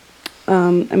Christ.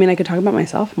 I mean, I could talk about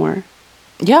myself more.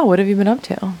 Yeah, what have you been up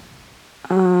to?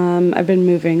 I've been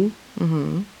moving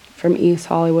from East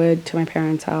Hollywood to my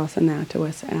parents' house and now to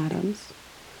West Adams.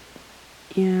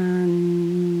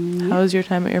 And how was your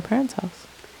time at your parents' house?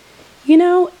 You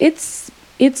know, it's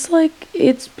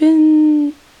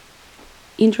been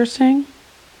interesting.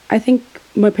 I think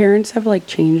my parents have like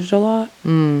changed a lot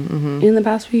in the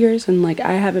past few years, and like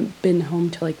I haven't been home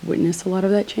to like witness a lot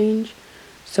of that change.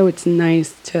 So it's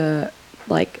nice to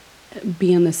like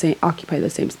be in the same, occupy the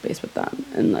same space with them,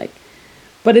 and like,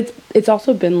 but it's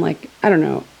also been like, I don't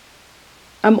know,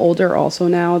 I'm older also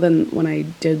now than when I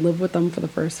did live with them for the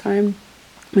first time.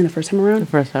 I mean, the first time around. The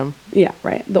first time. Yeah,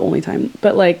 right. The only time.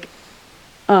 But like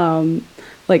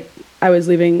I was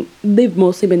leaving. They've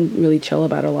mostly been really chill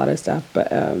about a lot of stuff.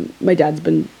 But my dad's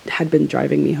had been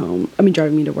driving me home. I mean,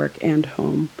 driving me to work and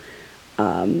home.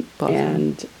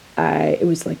 And it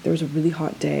was like there was a really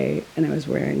hot day, and I was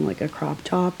wearing like a crop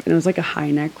top, and it was like a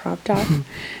high neck crop top.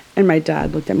 And my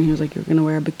dad looked at me. He was like, "You're gonna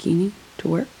wear a bikini to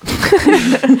work?"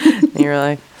 And you were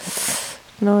like,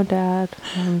 "No, Dad,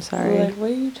 I'm sorry." Like,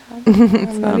 what are you talking about?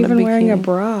 I'm not even wearing a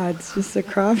bra. It's just a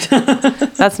crop top.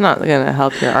 That's not going to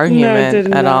help your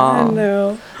argument at all.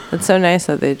 No. It's so nice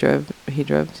that he drove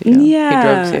to you. Yeah. He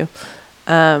drove to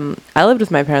you. I lived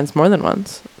with my parents more than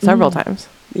once, several times.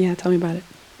 Yeah, tell me about it.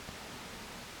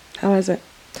 How is it?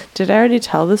 Did I already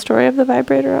tell the story of the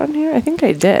vibrator on here? I think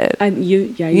I did. You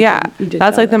did.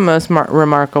 That's like the most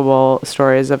remarkable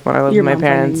stories of when I lived with my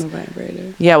parents. The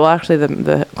vibrator. Yeah, well, actually,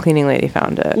 the cleaning lady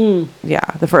found it. Yeah,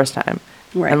 the first time.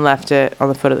 Right. And left it on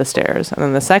the foot of the stairs. And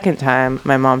then the second time,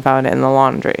 my mom found it in the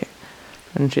laundry.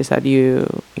 And she said, you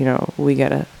know,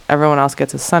 everyone else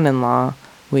gets a son-in-law.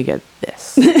 We get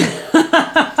this.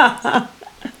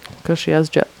 Because she has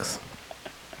jokes.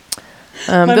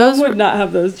 My mom would not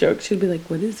have those jokes. She'd be like,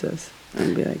 "What is this?"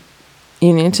 I'd be like,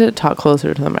 "You need to talk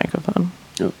closer to the microphone."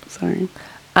 Oh, sorry.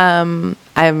 I'm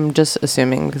just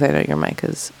assuming because I know your mic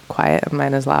is quiet and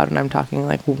mine is loud, and I'm talking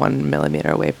like 1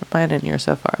 millimeter away from mine, and you're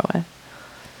so far away.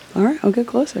 All right, I'll get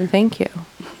closer. Thank you.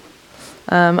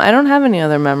 I don't have any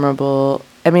other memorable.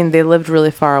 I mean, they lived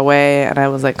really far away, and I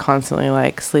was like constantly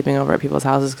like sleeping over at people's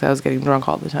houses because I was getting drunk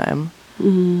all the time.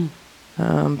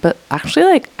 But actually,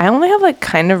 like, I only have like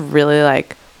kind of really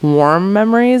like warm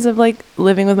memories of like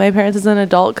living with my parents as an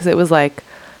adult, because it was like,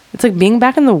 it's like being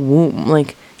back in the womb.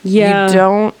 Like, yeah, you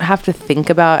don't have to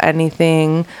think about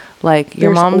anything. Like,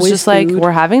 your mom's just like,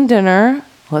 we're having dinner,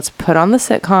 let's put on the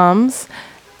sitcoms,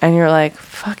 and you're like,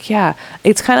 fuck yeah.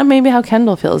 It's kind of maybe how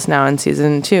Kendall feels now in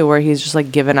season 2, where he's just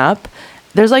like given up.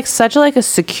 There's like such like a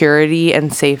security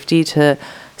and safety to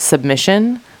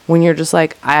submission when you're just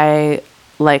like,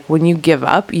 like when you give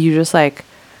up, you just like,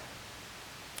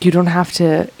 you don't have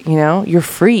to, you know, you're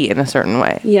free in a certain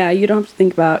way. Yeah, you don't have to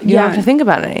think about. You don't have to think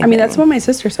about anything. I mean, that's what my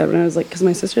sister said when I was like, because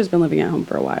my sister's been living at home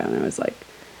for a while, and I was like,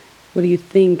 what do you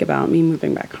think about me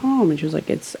moving back home? And she was like,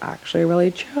 it's actually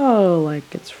really chill.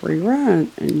 Like, it's free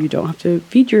rent, and you don't have to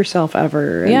feed yourself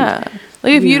ever. And, yeah.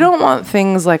 Like, if you don't want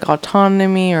things like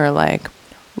autonomy or like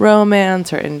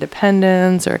romance or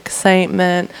independence or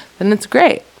excitement, then it's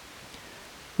great.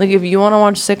 Like, if you want to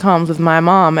watch sitcoms with my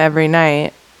mom every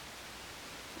night.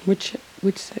 Which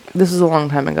sitcom? This was a long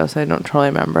time ago, so I don't totally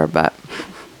remember, but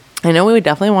I know we would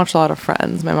definitely watch a lot of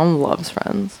Friends. My mom loves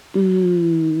Friends.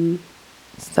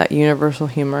 It's that universal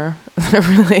humor that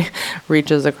really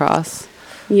reaches across.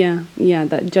 Yeah,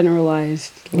 that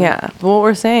generalized. Yeah, but what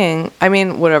we're saying, I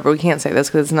mean, whatever, we can't say this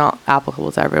because it's not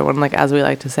applicable to everyone. Like, as we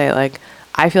like to say, like,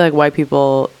 I feel like white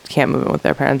people can't move in with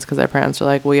their parents because their parents are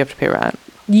like, well, you have to pay rent.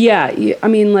 Yeah, I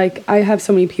mean, like, I have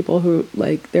so many people who,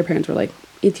 like, their parents were like,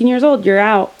 18 years old, you're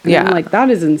out. And I'm like, that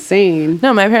is insane.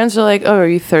 No, my parents are like, oh, are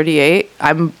you 38?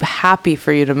 I'm happy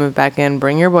for you to move back in.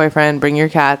 Bring your boyfriend, bring your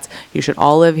cats. You should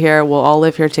all live here. We'll all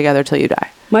live here together till you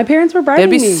die. My parents were bribing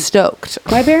me. They'd be stoked.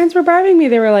 My parents were bribing me.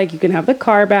 They were like, you can have the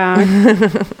car back.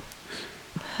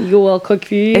 You will cook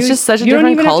for you. It's just such a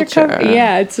different culture.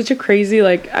 Yeah, it's such a crazy,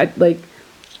 like, and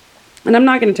I'm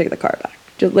not going to take the car back.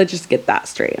 Let's just get that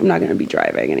straight. I'm not going to be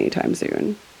driving anytime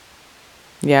soon.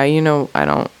 Yeah, you know, I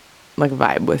don't, like,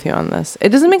 vibe with you on this. It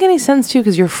doesn't make any sense, too,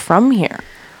 because you're from here.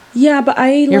 Yeah, but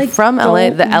you're from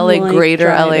LA, the LA, like greater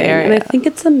driving. LA area. And I think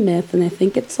it's a myth, and I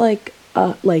think it's, like,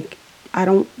 I'm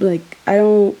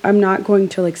not going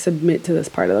to, like, submit to this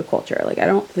part of the culture. Like, I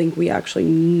don't think we actually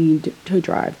need to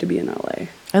drive to be in LA.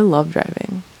 I love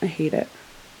driving. I hate it.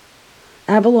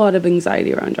 I have a lot of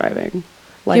anxiety around driving.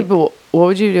 Like, but what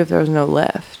would you do if there was no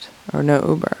Lyft or no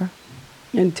Uber?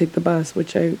 And take the bus,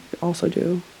 which I also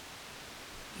do,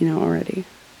 already.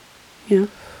 Yeah.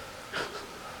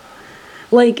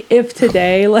 Like, if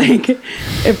today, like,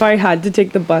 if I had to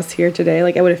take the bus here today,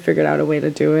 like, I would have figured out a way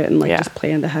to do it and, like, just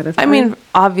planned ahead of time. I mean,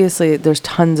 obviously, there's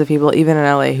tons of people, even in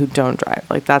LA, who don't drive.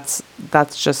 Like, that's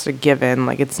just a given.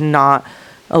 Like, it's not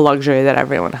a luxury that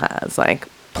everyone has. Like,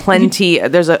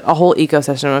 there's a whole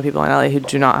ecosystem of people in LA who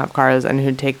do not have cars and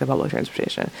who take the public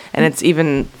transportation. And it's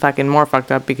even fucking more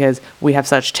fucked up because we have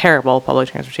such terrible public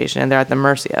transportation and they're at the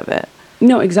mercy of it.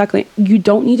 No, exactly. You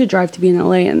don't need to drive to be in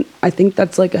LA, and I think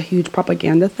that's, like, a huge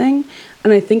propaganda thing.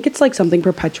 And I think it's, like, something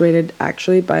perpetuated,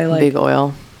 actually, by, like... Big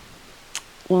oil.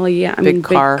 Well, yeah, I mean, big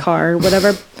car,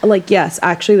 whatever. Like, yes,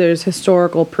 actually, there's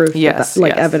historical proof,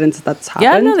 evidence that's happened.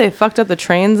 Yeah, no, they fucked up the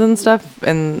trains and stuff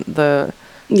in the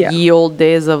ye old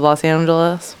days of Los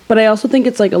Angeles. But I also think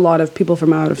it's, like, a lot of people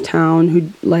from out of town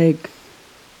who, like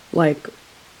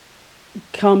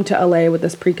come to LA with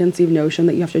this preconceived notion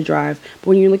that you have to drive. But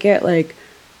when you look at, like,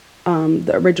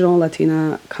 the original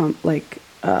Latina,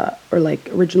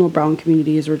 original brown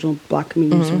communities, original black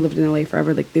communities who lived in LA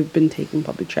forever, like, they've been taking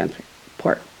public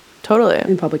transport. Totally.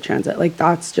 In public transit. Like,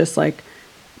 that's just, like,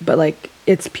 but, like,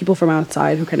 it's people from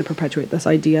outside who kind of perpetuate this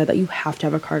idea that you have to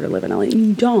have a car to live in LA. And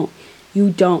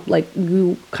you don't. Like,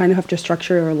 you kind of have to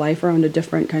structure your life around a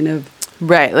different kind of...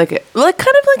 Right, like kind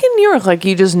of like in New York, like,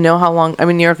 you just know how long. I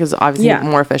mean, New York is obviously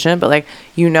more efficient, but, like,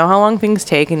 you know how long things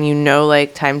take, and you know,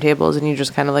 like, timetables, and you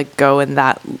just kind of, like, go in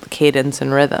that cadence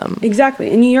and rhythm.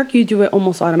 Exactly. In New York, you do it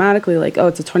almost automatically. Like, oh,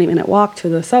 it's a 20-minute walk to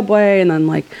the subway, and then,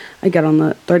 like, I get on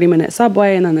the 30-minute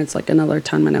subway, and then it's, like, another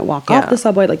 10-minute walk off the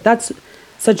subway. Like, that's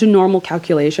such a normal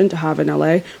calculation to have in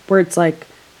LA, where it's, like,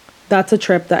 that's a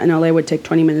trip that in LA would take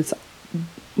 20 minutes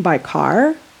by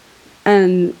car,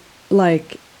 and,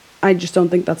 like, I just don't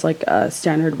think that's, like, a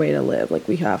standard way to live. Like,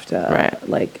 we have to,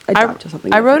 like, adapt to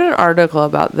something. I wrote an article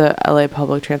about the LA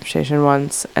public transportation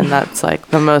once, and that's, like,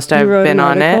 the most I've been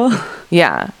on it.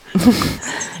 Yeah.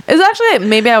 It was actually,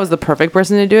 maybe I was the perfect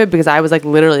person to do it because I was, like,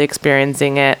 literally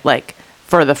experiencing it, like,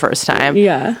 for the first time.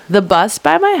 Yeah. The bus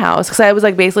by my house, because I was,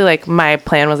 like, basically, like, my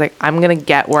plan was, like, I'm going to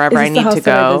get wherever I need to go.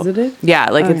 That I visited?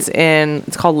 Yeah, like,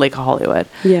 it's called Lake Hollywood.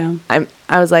 Yeah.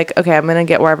 I was like, okay, I'm going to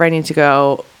get wherever I need to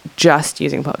go just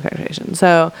using public transportation.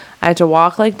 So I had to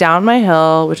walk, like, down my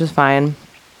hill, which is fine.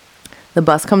 The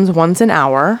bus comes once an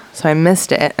hour, so I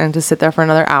missed it and to sit there for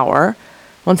another hour.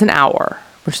 Once an hour,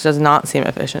 which does not seem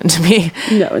efficient to me.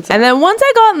 No, it's not. And then once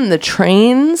I got on the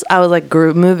trains, I was, like,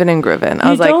 moving and grooving.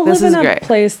 I was like, this is great. You don't live in a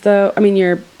place, though. I mean,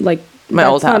 you're, like... My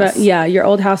old house. Your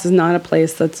old house is not a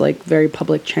place that's, like, very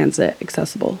public transit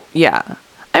accessible. Yeah.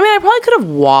 I mean, I probably could have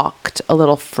walked a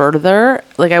little further.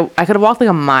 Like, I could have walked, like,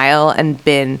 a mile and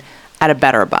been at a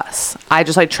better bus. I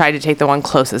just, like, tried to take the one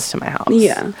closest to my house.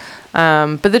 Yeah.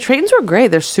 But the trains were great.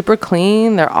 They're super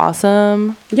clean. They're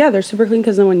awesome. Yeah, they're super clean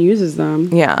because no one uses them.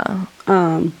 Yeah.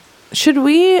 Should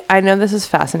we... I know this is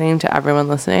fascinating to everyone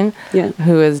listening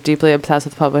who is deeply obsessed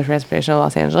with public transportation in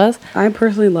Los Angeles. I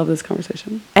personally love this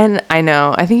conversation. And I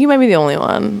know. I think you might be the only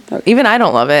one. Okay. Even I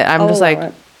don't love it. I'm just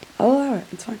like... I'll allow it.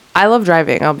 It's fine. I love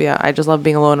driving. I just love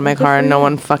being alone in my car and no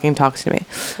one fucking talks to me.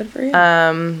 Good for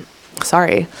you.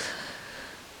 Sorry.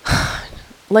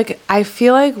 Like, I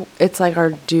feel like it's, like,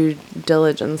 our due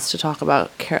diligence to talk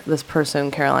about this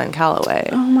person, Caroline Calloway.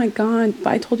 Oh, my God. But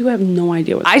I told you I have no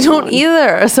idea what's I don't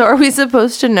either. So are we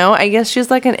supposed to know? I guess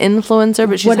she's, like, an influencer,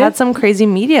 but she's had some crazy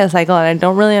media cycle, and I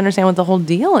don't really understand what the whole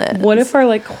deal is. What if our,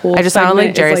 like, whole I just sounded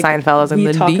like Jerry Seinfeld. I was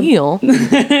like, the deal.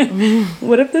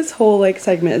 What if this whole, like,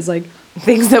 segment is, like,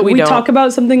 things that we don't talk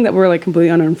about something that we're like completely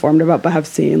uninformed about, but have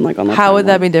seen like on the How would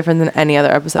that be different than any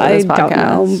other episode of this podcast?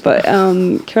 I don't know,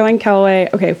 but Caroline Calloway.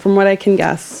 Okay, from what I can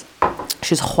guess,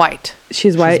 she's white.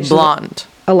 She's white. She's blonde.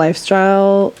 A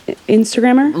lifestyle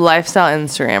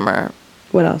Instagrammer.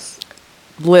 What else?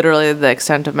 Literally the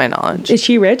extent of my knowledge. Is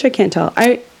she rich? I can't tell.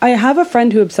 I have a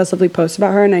friend who obsessively posts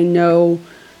about her, and I know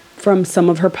from some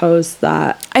of her posts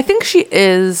that I think she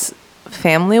is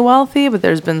family wealthy, but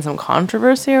there's been some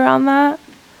controversy around that.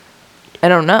 I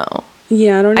don't know.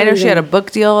 Yeah, I don't know. I know she had a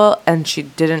book deal and she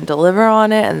didn't deliver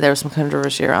on it, and there was some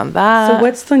controversy around that. So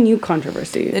what's the new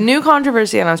controversy? The new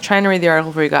controversy, and I was trying to read the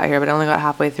article before you got here, but I only got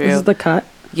halfway through. This is the cut?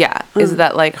 Yeah. Is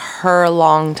that like her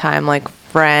longtime like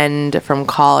friend from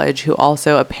college who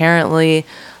also apparently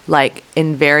like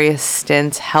in various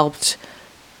stints helped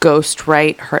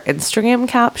ghostwrite her Instagram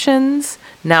captions,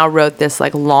 now wrote this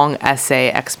like long essay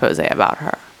expose about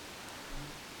her.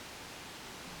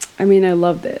 I mean, I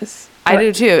love this. I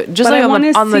do too. Just like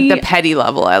on the petty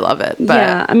level, I love it. But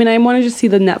yeah, I mean, I want to just see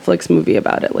the Netflix movie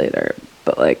about it later,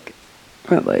 but like,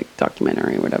 or like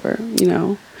documentary or whatever, you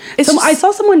know. I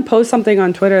saw someone post something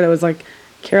on Twitter that was like,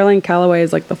 Caroline Calloway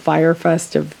is like the Fire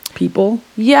Fest of people.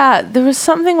 Yeah, there was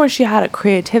something where she had a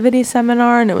creativity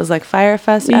seminar and it was like Fire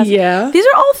Fest. Yeah. These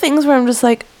are all things where I'm just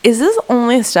like, is this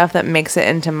only stuff that makes it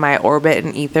into my orbit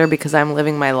and ether because I'm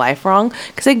living my life wrong?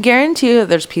 Because I guarantee you that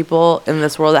there's people in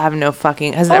this world that have no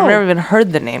fucking, never even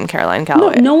heard the name Caroline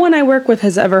Calloway. No one I work with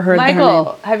has ever heard her name.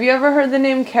 Michael, have you ever heard the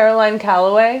name Caroline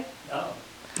Calloway? No.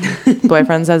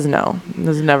 Boyfriend says no.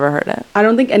 Has never heard it. I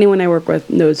don't think anyone I work with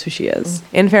knows who she is.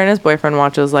 In fairness, boyfriend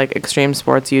watches like extreme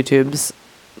sports YouTubes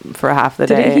for half the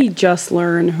day. Didn't he just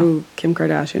learn who Kim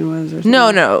Kardashian was or something?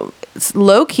 No. It's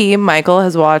low key, Michael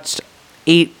has watched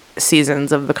 8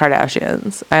 seasons of the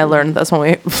Kardashians. I learned this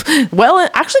when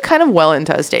actually kind of well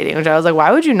into us dating, which I was like,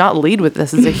 why would you not lead with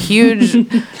this? It's a huge,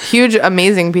 huge,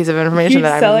 amazing piece of information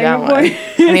that I'm down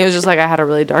with. And he was just like, I had a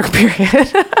really dark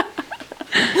period.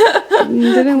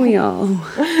 Didn't we all?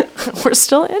 We're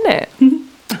still in it.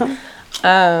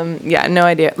 Yeah, no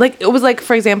idea. Like, it was like,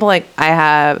 for example, like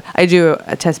I do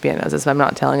a Tasbeeh and Yasi, so I'm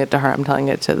not telling it to her, I'm telling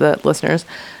it to the listeners,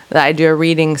 that I do a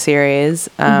reading series.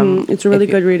 It's a really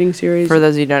good reading series. For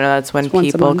those of you who don't know, that's when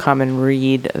people come and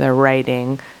read their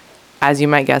writing. As you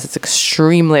might guess, it's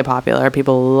extremely popular.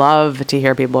 People love to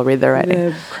hear people read their writing.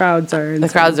 The crowds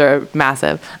are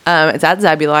massive. It's at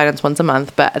Zebulon. It's once a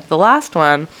month. But at the last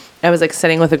one, I was like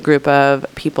sitting with a group of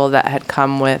people that had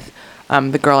come with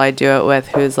the girl I do it with,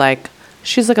 who's like,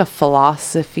 she's like a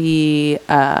philosophy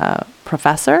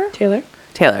professor.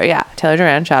 Taylor, yeah. Taylor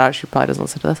Duran, shout out. She probably doesn't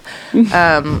listen to this.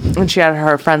 And she had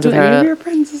her friends with her. Any of your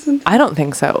friends listen? I don't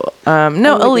think so.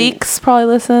 No, Alix probably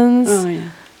listens. Oh, yeah.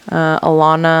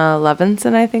 Alana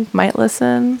Levinson, I think, might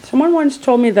listen. Someone once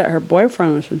told me that her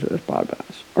boyfriend listens to this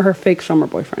podcast. Or her fake summer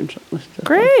boyfriend listens to this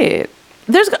Great. podcast.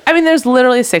 There's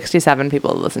literally 67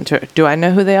 people that listen to it. Do I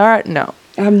know who they are? No.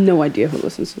 I have no idea who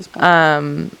listens to this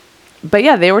podcast. But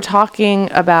yeah, they were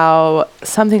talking about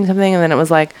something, and then it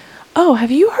was like, oh,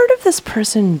 have you heard of this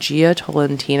person, Gia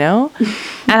Tolentino?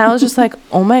 And I was just like,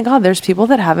 oh my God, there's people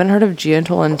that haven't heard of Gia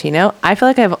Tolentino. I feel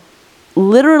like I've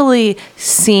literally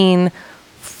seen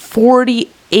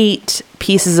 48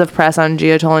 pieces of press on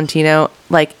Gia Tolentino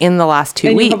like in the last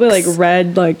 2 weeks. You probably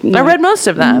read I read most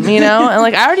of them, you know, and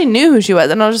like I already knew who she was,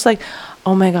 and I was just like,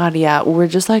 oh my God, yeah, we're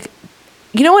just like,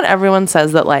 you know, when everyone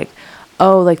says that like,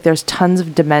 oh, like there's tons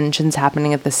of dimensions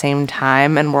happening at the same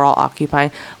time and we're all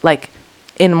occupying, like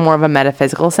in more of a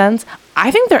metaphysical sense,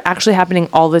 I think they're actually happening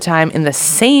all the time in the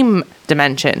same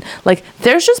dimension. Like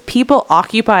there's just people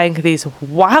occupying these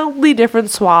wildly different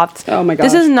swaths. Oh my God.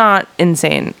 This is not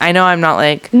insane. I know I'm not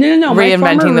like no,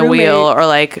 reinventing the wheel or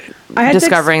like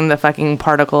discovering the fucking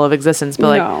particle of existence,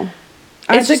 but like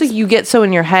it's just like you get so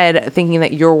in your head thinking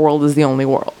that your world is the only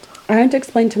world. I had to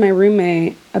explain to my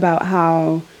roommate about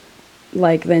how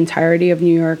like the entirety of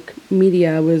New York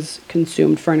media was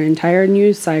consumed for an entire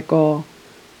news cycle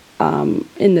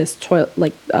in this toilet,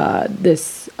 like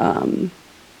this. You're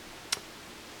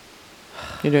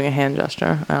doing a hand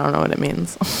gesture. I don't know what it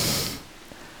means.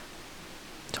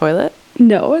 Toilet?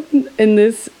 No, in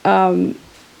this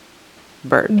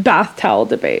bird bath towel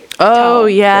debate. Oh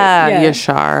yeah,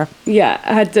 Yashar. Yeah,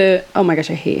 I had to. Oh my gosh,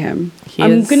 I hate him.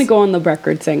 I'm gonna go on the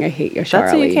record saying I hate Yashar.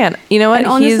 That's what you can. You know what?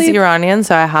 Honestly, he's Iranian,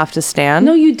 so I have to stand.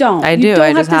 No, you don't. I do.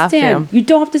 I just have to. You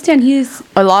don't have to stand. He's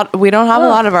a lot. We don't have a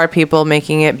lot of our people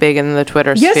making it big in the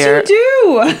Twitter sphere. Yes,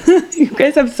 you do. You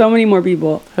guys have so many more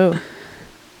people. Who?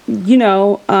 You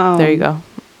know. There you go.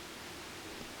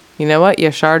 You know what?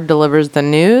 Yashar delivers the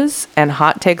news and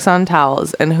hot takes on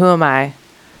towels. And who am I?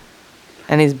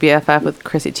 And he's BFF with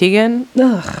Chrissy Teigen.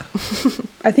 Ugh.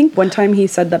 I think one time he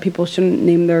said that people shouldn't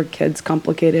name their kids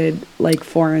complicated, like,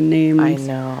 foreign names. I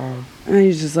know. And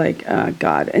he's just like,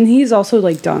 God. And he's also,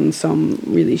 like, done some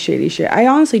really shady shit. I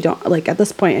honestly don't, like, at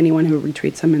this point, anyone who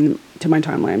retweets him into my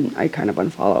timeline, I kind of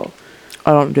unfollow.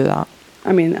 I don't do that.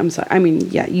 I mean, I'm sorry. I mean,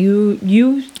 yeah, you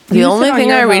the only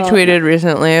thing I retweeted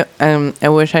recently, I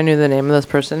wish I knew the name of this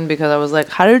person, because I was like,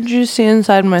 how did you see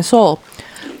inside my soul?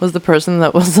 Was the person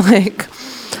that was like,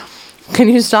 can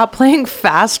you stop playing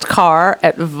fast car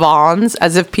at Vaughn's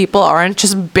as if people aren't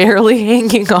just barely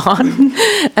hanging on?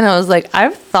 And I was like,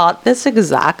 I've thought this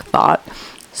exact thought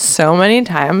so many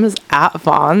times at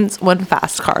Vaughn's when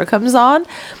fast car comes on,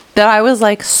 that I was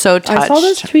like so touched. I saw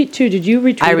this tweet too. Did you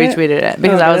retweet it? I retweeted it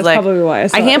because I was like, probably why I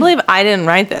can't believe I didn't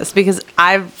write this, because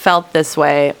I've felt this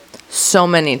way so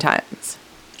many times.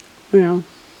 Yeah.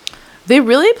 They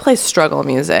really play struggle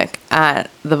music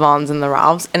at the Vons and the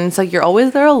Ralphs, and it's like you're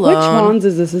always there alone. Which Vons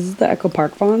is this? Is this the Echo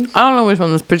Park Vons? I don't know which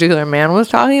one this particular man was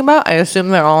talking about. I assume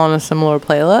they're all on a similar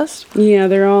playlist. Yeah,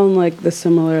 they're all in like the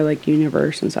similar like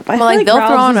universe and stuff. I feel like they'll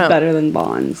throw on Ralphs is better than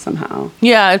Vons somehow.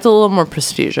 Yeah, it's a little more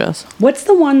prestigious. What's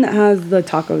the one that has the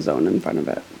taco zone in front of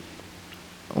it?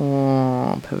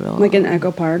 Oh, Pavilion. Like in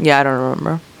Echo Park? Yeah, I don't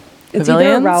remember. It's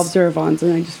either a Ralphs or a Vons,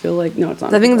 and I just feel like, no, it's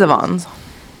not. I think it's a Vons.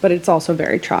 But it's also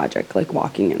very tragic, like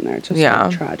walking in there. It's just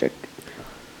like, tragic.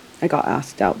 I got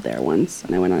asked out there once,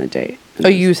 and I went on a date. Oh,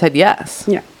 you said yes?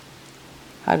 Yeah.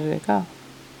 How did it go?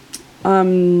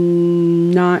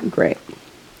 Not great.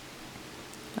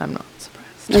 I'm not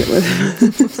surprised. It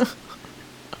was.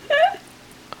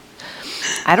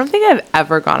 I don't think I've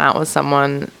ever gone out with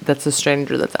someone that's a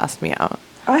stranger that's asked me out.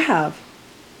 I have.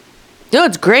 No,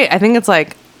 it's great. I think it's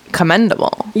like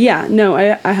commendable. Yeah, no, I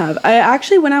have. I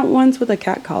actually went out once with a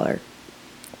cat collar.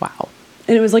 Wow.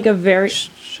 And it was like a very...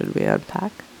 Should we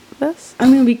unpack this? I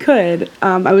mean, we could.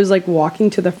 I was like walking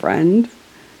to the friend.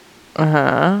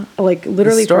 Uh-huh. Like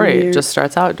literally the story just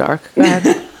starts out dark. Go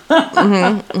ahead.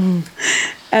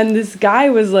 And this guy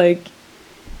was like,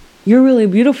 "You're really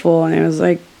beautiful." And I was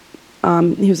like,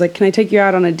 he was like, "Can I take you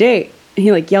out on a date?" And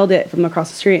he like yelled it from across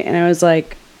the street. And I was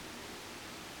like,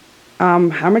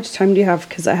 how much time do you have?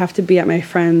 Because I have to be at my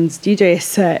friend's DJ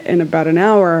set in about an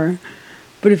hour.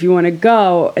 But if you want to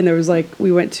go. And there was like,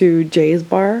 we went to Jay's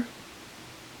bar.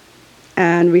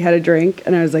 And we had a drink.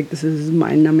 And I was like, this is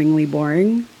mind-numbingly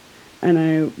boring. And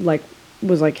I like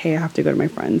was like, hey, I have to go to my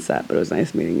friend's set. But it was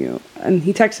nice meeting you. And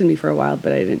he texted me for a while,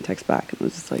 but I didn't text back. And it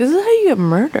was just like, this is how you get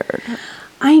murdered.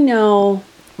 I know.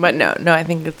 But no, I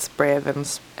think it's brave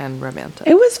and romantic.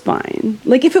 It was fine.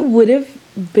 Like, if it would have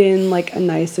been, like, a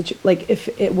nice like, if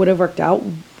it would have worked out,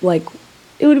 like,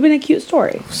 it would have been a cute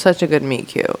story. Such a good meet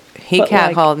cute. He But,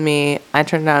 catcalled me. I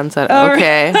turned down and said,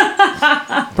 okay,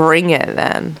 bring it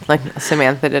then. Like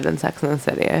Samantha did in Sex and the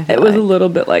City. It was a little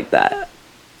bit like that.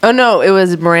 Oh, no, it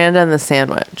was Miranda and the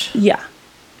Sandwich. Yeah.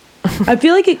 I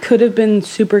feel like it could have been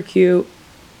super cute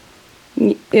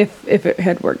if it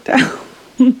had worked out.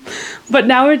 But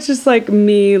now it's just like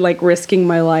me like risking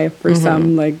my life for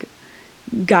some like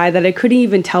guy that I couldn't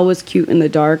even tell was cute in the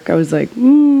dark. I was like,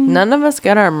 None of us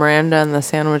get our Miranda and the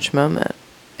Sandwich moment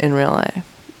in real life.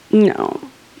 No,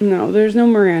 there's no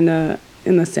Miranda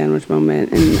in the Sandwich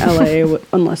moment in LA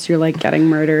unless you're like getting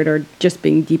murdered or just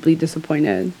being deeply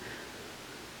disappointed.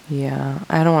 Yeah,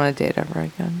 I don't want to date ever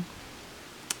again.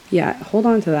 Yeah, hold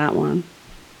on to that one.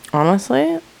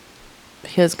 Honestly,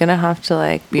 he was gonna have to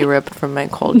like be ripped from my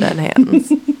cold dead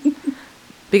hands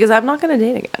because I'm not gonna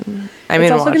date again. I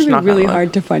mean, it's also gonna be really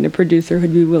hard to find a producer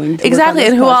who'd be willing to exactly.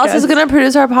 And who else is gonna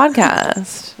produce our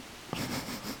podcast?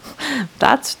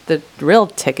 That's the real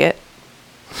ticket.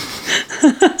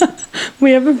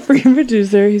 We have a free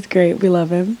producer. He's great. We love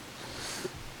him.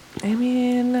 I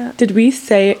mean, did we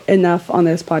say enough on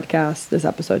this podcast, this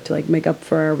episode, to like make up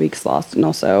for our week's lost and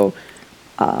also,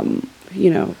 like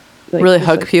really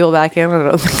hug people back in? I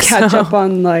don't think catch up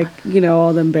on like,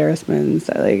 all the embarrassments.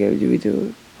 Like, do we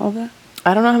do all that?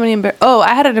 I don't know how many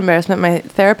I had an embarrassment. My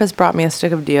therapist brought me a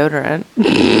stick of deodorant.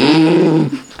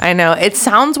 I know. It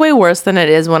sounds way worse than it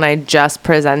is when I just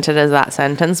present it as that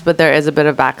sentence, but there is a bit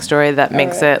of backstory that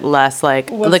makes it less like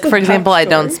for example, I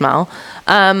don't smell.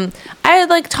 I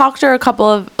had like talked to her a couple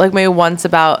of like maybe once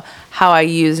about how I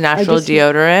use natural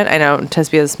deodorant. I know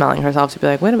Tasbeeh is smelling herself to be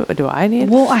like, wait a minute, what do I need?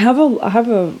 Well, I have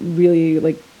a really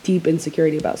like deep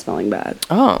insecurity about smelling bad.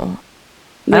 Oh.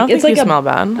 Like, I don't think you smell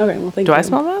bad. Okay, well, thank you. Do I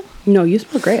smell bad? No, you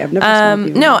smell great. I've never smelled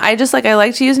you. No, I just I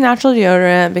like to use natural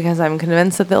deodorant because I'm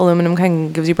convinced that the aluminum kind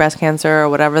of gives you breast cancer or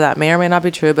whatever. That may or may not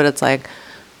be true, but it's like,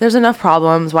 there's enough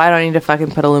problems. Why do I need to fucking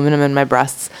put aluminum in my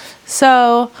breasts?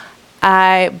 So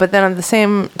But then on the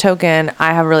same token,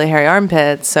 I have really hairy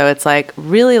armpits, so it's like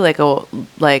really like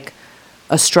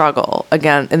a struggle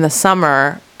again in the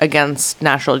summer against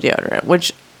natural deodorant,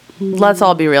 which let's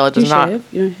all be real, it does not.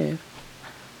 Shave? You don't shave.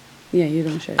 Yeah, you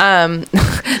don't shave.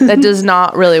 That does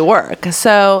not really work.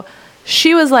 So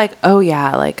she was like, "Oh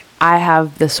yeah, like I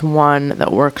have this one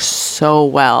that works so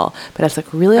well, but it's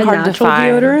like really hard to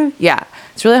find." Deodorant? Yeah,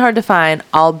 it's really hard to find.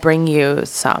 I'll bring you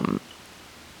some.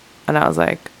 And I was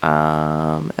like,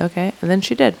 okay. And then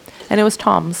she did. And it was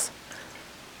Tom's.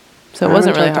 So it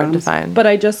wasn't really hard to find. But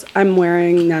I'm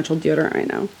wearing natural deodorant right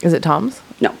now. Is it Tom's?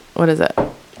 No. What is it?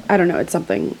 I don't know. It's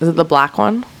something. Is it the black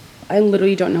one? I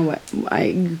literally don't know what.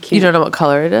 You don't know what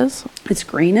color it is? It's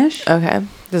greenish. Okay.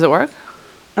 Does it work?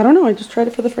 I don't know. I just tried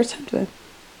it for the first time today.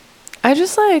 I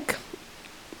just like...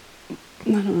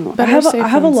 I don't know. I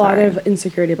have a lot of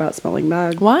insecurity about smelling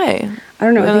bad. Why? I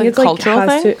don't know. I think it's like cultural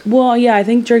thing. Well, yeah. I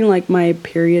think during like my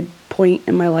period point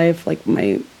in my life, like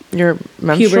your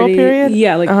menstrual period.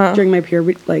 Yeah, like during my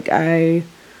period, like I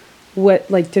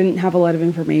didn't have a lot of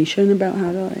information about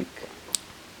how to like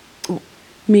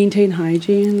maintain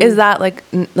hygiene. Is that like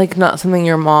not something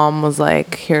your mom was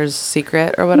like, here's a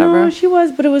secret or whatever? No, she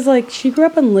was, but it was like she grew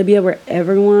up in Libya where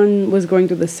everyone was going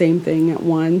through the same thing at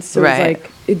once. So right.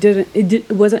 It was like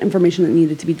it wasn't information that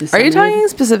needed to be disseminated. Are you talking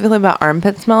specifically about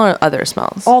armpit smell or other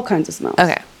smells? All kinds of smells.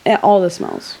 Okay. All the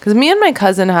smells. Because me and my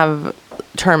cousin have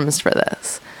terms for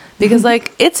this. Because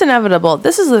like it's inevitable.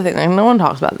 This is the thing, like no one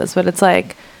talks about this, but it's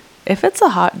like if it's a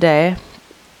hot day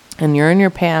and you're in your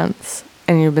pants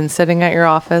and you've been sitting at your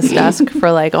office desk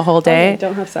for like a whole day.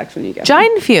 Don't have sex when you get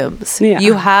gine fumes. Yeah.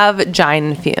 You have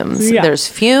gine fumes. Yeah. There's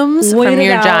fumes from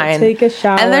your gine. Take a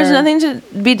shower. And there's nothing to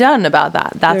be done about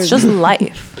that. That's just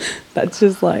life. That's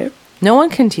just life. No one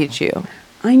can teach you.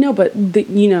 I know, but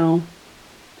well,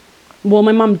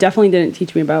 my mom definitely didn't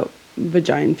teach me about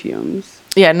vagina fumes.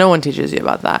 Yeah, no one teaches you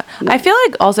about that. No. I feel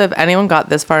like also if anyone got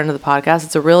this far into the podcast,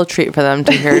 it's a real treat for them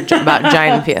to hear about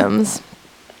gine fumes.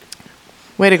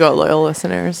 Way to go, loyal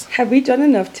listeners. Have we done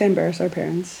enough to embarrass our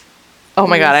parents? Oh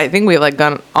my God, I think we've like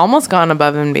almost gone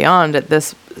above and beyond at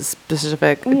this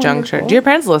specific juncture. Do your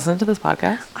parents listen to this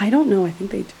podcast? I don't know. I think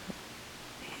they do.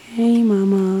 Hey,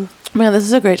 Mama. Man, this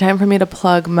is a great time for me to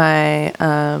plug my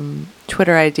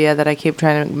Twitter idea that I keep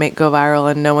trying to make go viral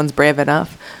and no one's brave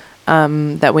enough.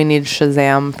 That we need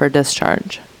Shazam for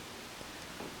discharge.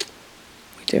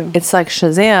 We do. It's like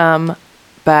Shazam,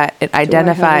 but it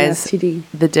identifies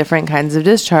the different kinds of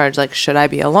discharge. Like, should I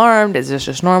be alarmed? Is this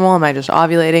just normal? Am I just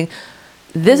ovulating?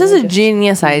 This is a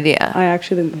genius idea. I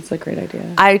actually think that's a great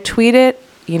idea. I tweet it,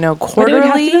 quarterly. But it would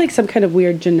have to be like some kind of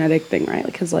weird genetic thing, right?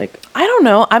 Because I don't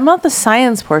know. I'm not the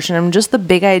science portion. I'm just the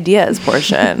big ideas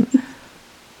portion.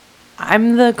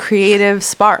 I'm the creative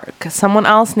spark. Someone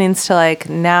else needs to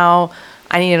now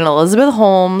I need an Elizabeth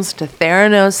Holmes to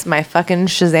Theranos my fucking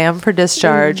Shazam for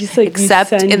discharge,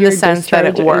 except in the sense that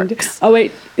it works. Oh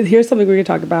wait, here's something we could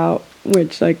talk about,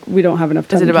 which we don't have enough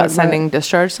time. Is it about sending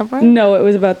discharge somewhere? No, it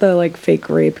was about the fake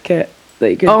rape kit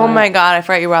that you could buy. My God, I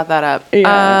forgot you brought that up.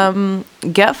 Yeah.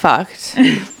 Get fucked.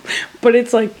 But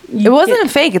it's it wasn't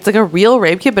fake. It's like a real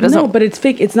rape kit, but no, but it's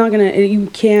fake. It's not gonna. You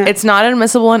can't. It's not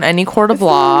admissible in any court of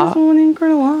law. It's not admissible in any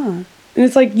court of law. And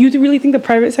it's you really think the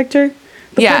private sector?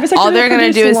 All they're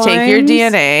going to do is take your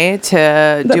DNA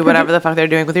to do whatever the fuck they're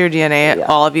doing with your DNA. Yeah.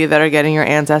 All of you that are getting your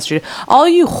ancestry, all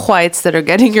you whites that are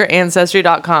getting your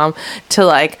ancestry.com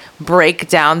to break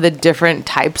down the different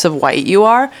types of white you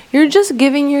are, you're just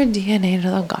giving your DNA to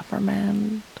the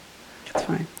government. It's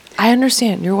fine. I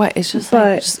understand. You're white. It's just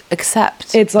just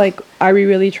accept. It's are we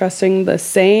really trusting the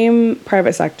same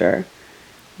private sector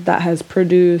that has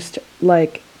produced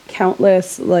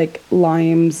countless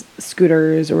limes,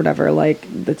 scooters or whatever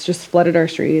that's just flooded our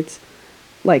streets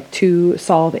to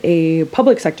solve a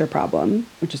public sector problem,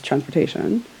 which is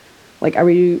transportation? Are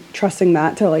we trusting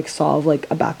that to solve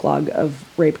a backlog of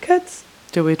rape kits?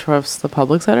 Do we trust the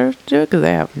public sector to do it? Because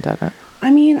they haven't done it. I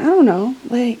mean, I don't know.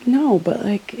 No, but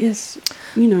is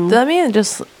Let me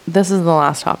just. This is the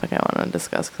last topic I want to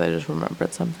discuss because I just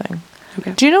remembered something.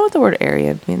 Okay. Do you know what the word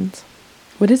Aryan means?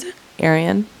 What is it?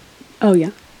 Aryan. Oh yeah.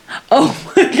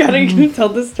 Oh my God, are you going to tell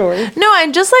the story? No, I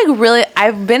just really,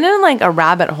 I've been in a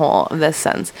rabbit hole in this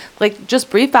sense. Just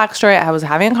brief backstory, I was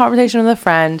having a conversation with a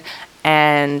friend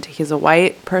and he's a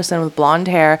white person with blonde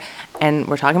hair and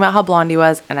we're talking about how blonde he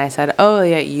was. And I said, oh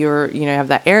yeah, you have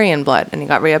that Aryan blood. And he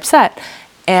got really upset.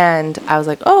 And I was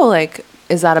like, oh,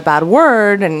 is that a bad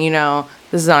word? And,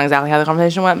 this is not exactly how the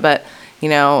conversation went, but,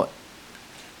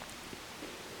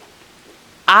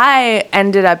 I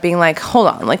ended up being hold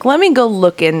on, let me go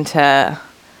look into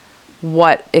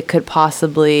what it could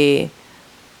possibly.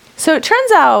 So it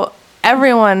turns out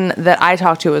everyone that I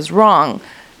talked to was wrong.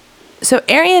 So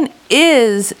Aryan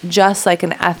is just like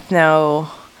an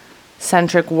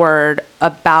ethnocentric word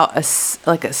about a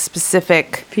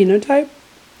specific phenotype.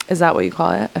 Is that what you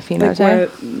call it? A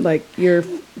phenotype? Like you're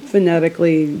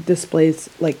phonetically displaying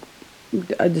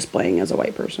as a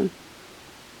white person.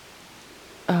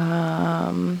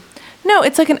 No,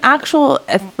 it's like an actual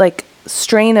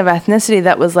strain of ethnicity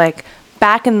that was like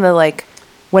back in the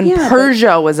when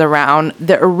Persia was around.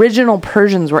 The original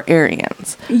Persians were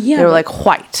Aryans. Yeah, they were like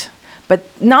white, but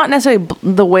not necessarily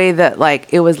the way that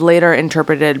it was later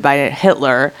interpreted by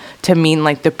Hitler to mean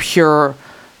like the pure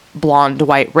blonde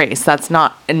white race. That's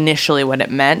not initially what it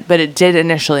meant, but it did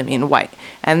initially mean white.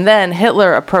 And then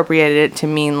Hitler appropriated it to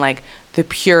mean like the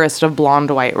purest of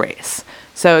blonde white race.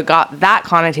 So it got that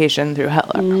connotation through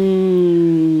Hitler.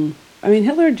 I mean,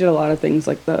 Hitler did a lot of things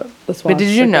like the swastika. But did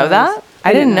you know that?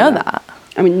 I didn't know that.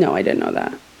 I mean, no, I didn't know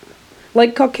that.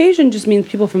 Like, Caucasian just means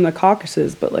people from the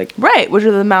Caucasus, but like... Right, which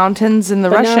are the mountains in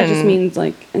the Russian... Now it just means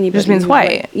like... It just means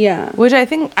white. Yeah. Which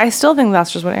I still think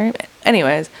that's just what Aryan...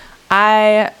 Anyways,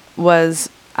 I was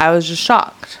just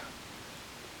shocked.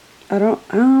 I don't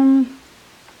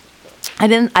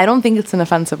think it's an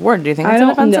offensive word. Do you think it's an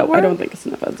offensive word? I don't think it's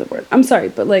an offensive word. I'm sorry,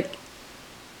 but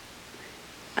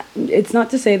it's not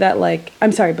to say that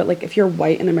I'm sorry, but if you're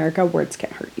white in America, words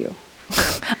can't hurt you.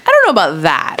 I don't know about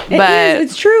that, but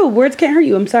it's true. Words can't hurt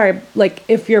you. I'm sorry.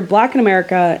 If you're black in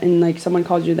America and someone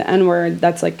calls you the N-word,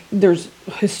 that's there's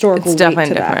historical weight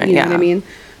to that. You know what I mean?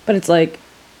 But it's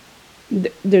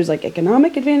there's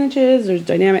economic advantages, there's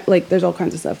dynamic, there's all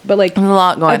kinds of stuff. But there's a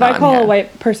lot going on. If I call a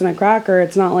white person a cracker,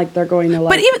 it's not like they're going to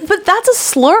But that's a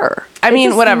slur. I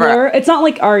mean, whatever. Slur. It's not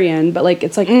like Aryan, but no.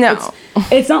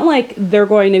 It's not like they're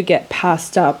going to get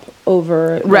passed up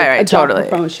over right, totally.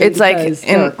 It's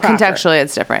contextually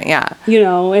it's different, yeah.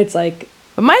 It's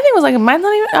But my thing was mine's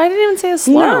not even. I didn't even say a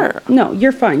slur. No,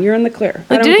 you're fine. You're in the clear.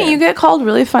 Didn't you get called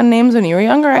really fun names when you were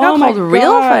younger? I got called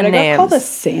real fun names. I got called a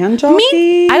sand jockey.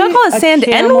 Me? I got called a sand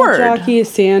N-word. Jockey, a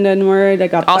sand N-word. I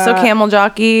got also that. Camel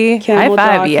jockey. High five,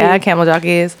 jockey. Yeah, camel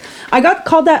jockeys. I got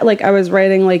called that. I was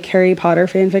writing Harry Potter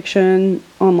fan fiction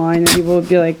online, and people would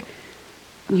be like,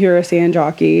 "You're a sand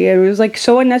jockey," and it was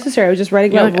so unnecessary. I was just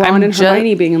writing about Ron and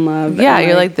Hermione being in love. Yeah,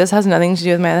 you're this has nothing to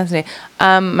do with my ethnicity.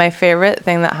 My favorite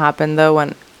thing that happened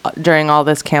though during all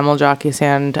this camel jockey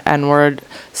sand N-word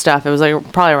stuff, it was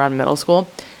probably around middle school,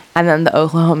 and then the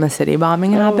Oklahoma City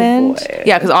bombing happened. Boy.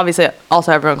 Yeah, because obviously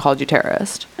also everyone called you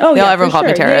terrorist. Oh yeah, everyone called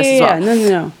me terrorist as well.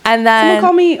 No. And then someone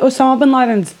called me Osama bin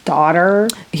Laden's daughter.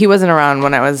 He wasn't around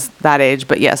when I was that age,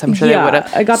 but yes, I'm sure they would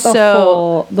have. I got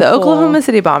the Oklahoma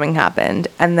City bombing happened,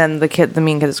 and then the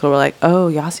mean kids at school were like, "Oh,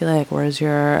 Yasi, where's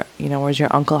your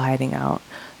uncle hiding out?"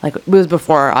 It was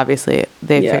before, obviously,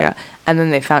 they figured out. And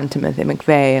then they found Timothy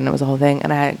McVeigh, and it was a whole thing.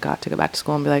 And I got to go back to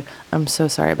school and be like, I'm so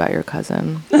sorry about your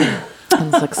cousin.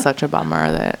 And it's, such a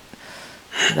bummer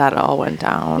that all went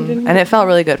down. And it felt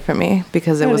really good for me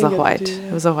because it was a white.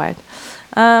 It was a white.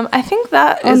 I think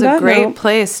that is a great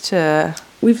place to...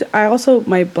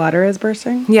 my bladder is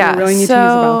bursting. Yeah, I really need to use the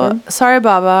bathroom. Sorry,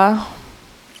 Baba.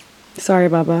 Sorry,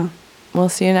 Baba. We'll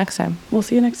see you next time. We'll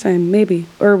see you next time, maybe.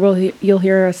 Or you'll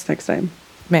hear us next time.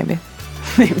 Maybe.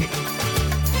 Maybe.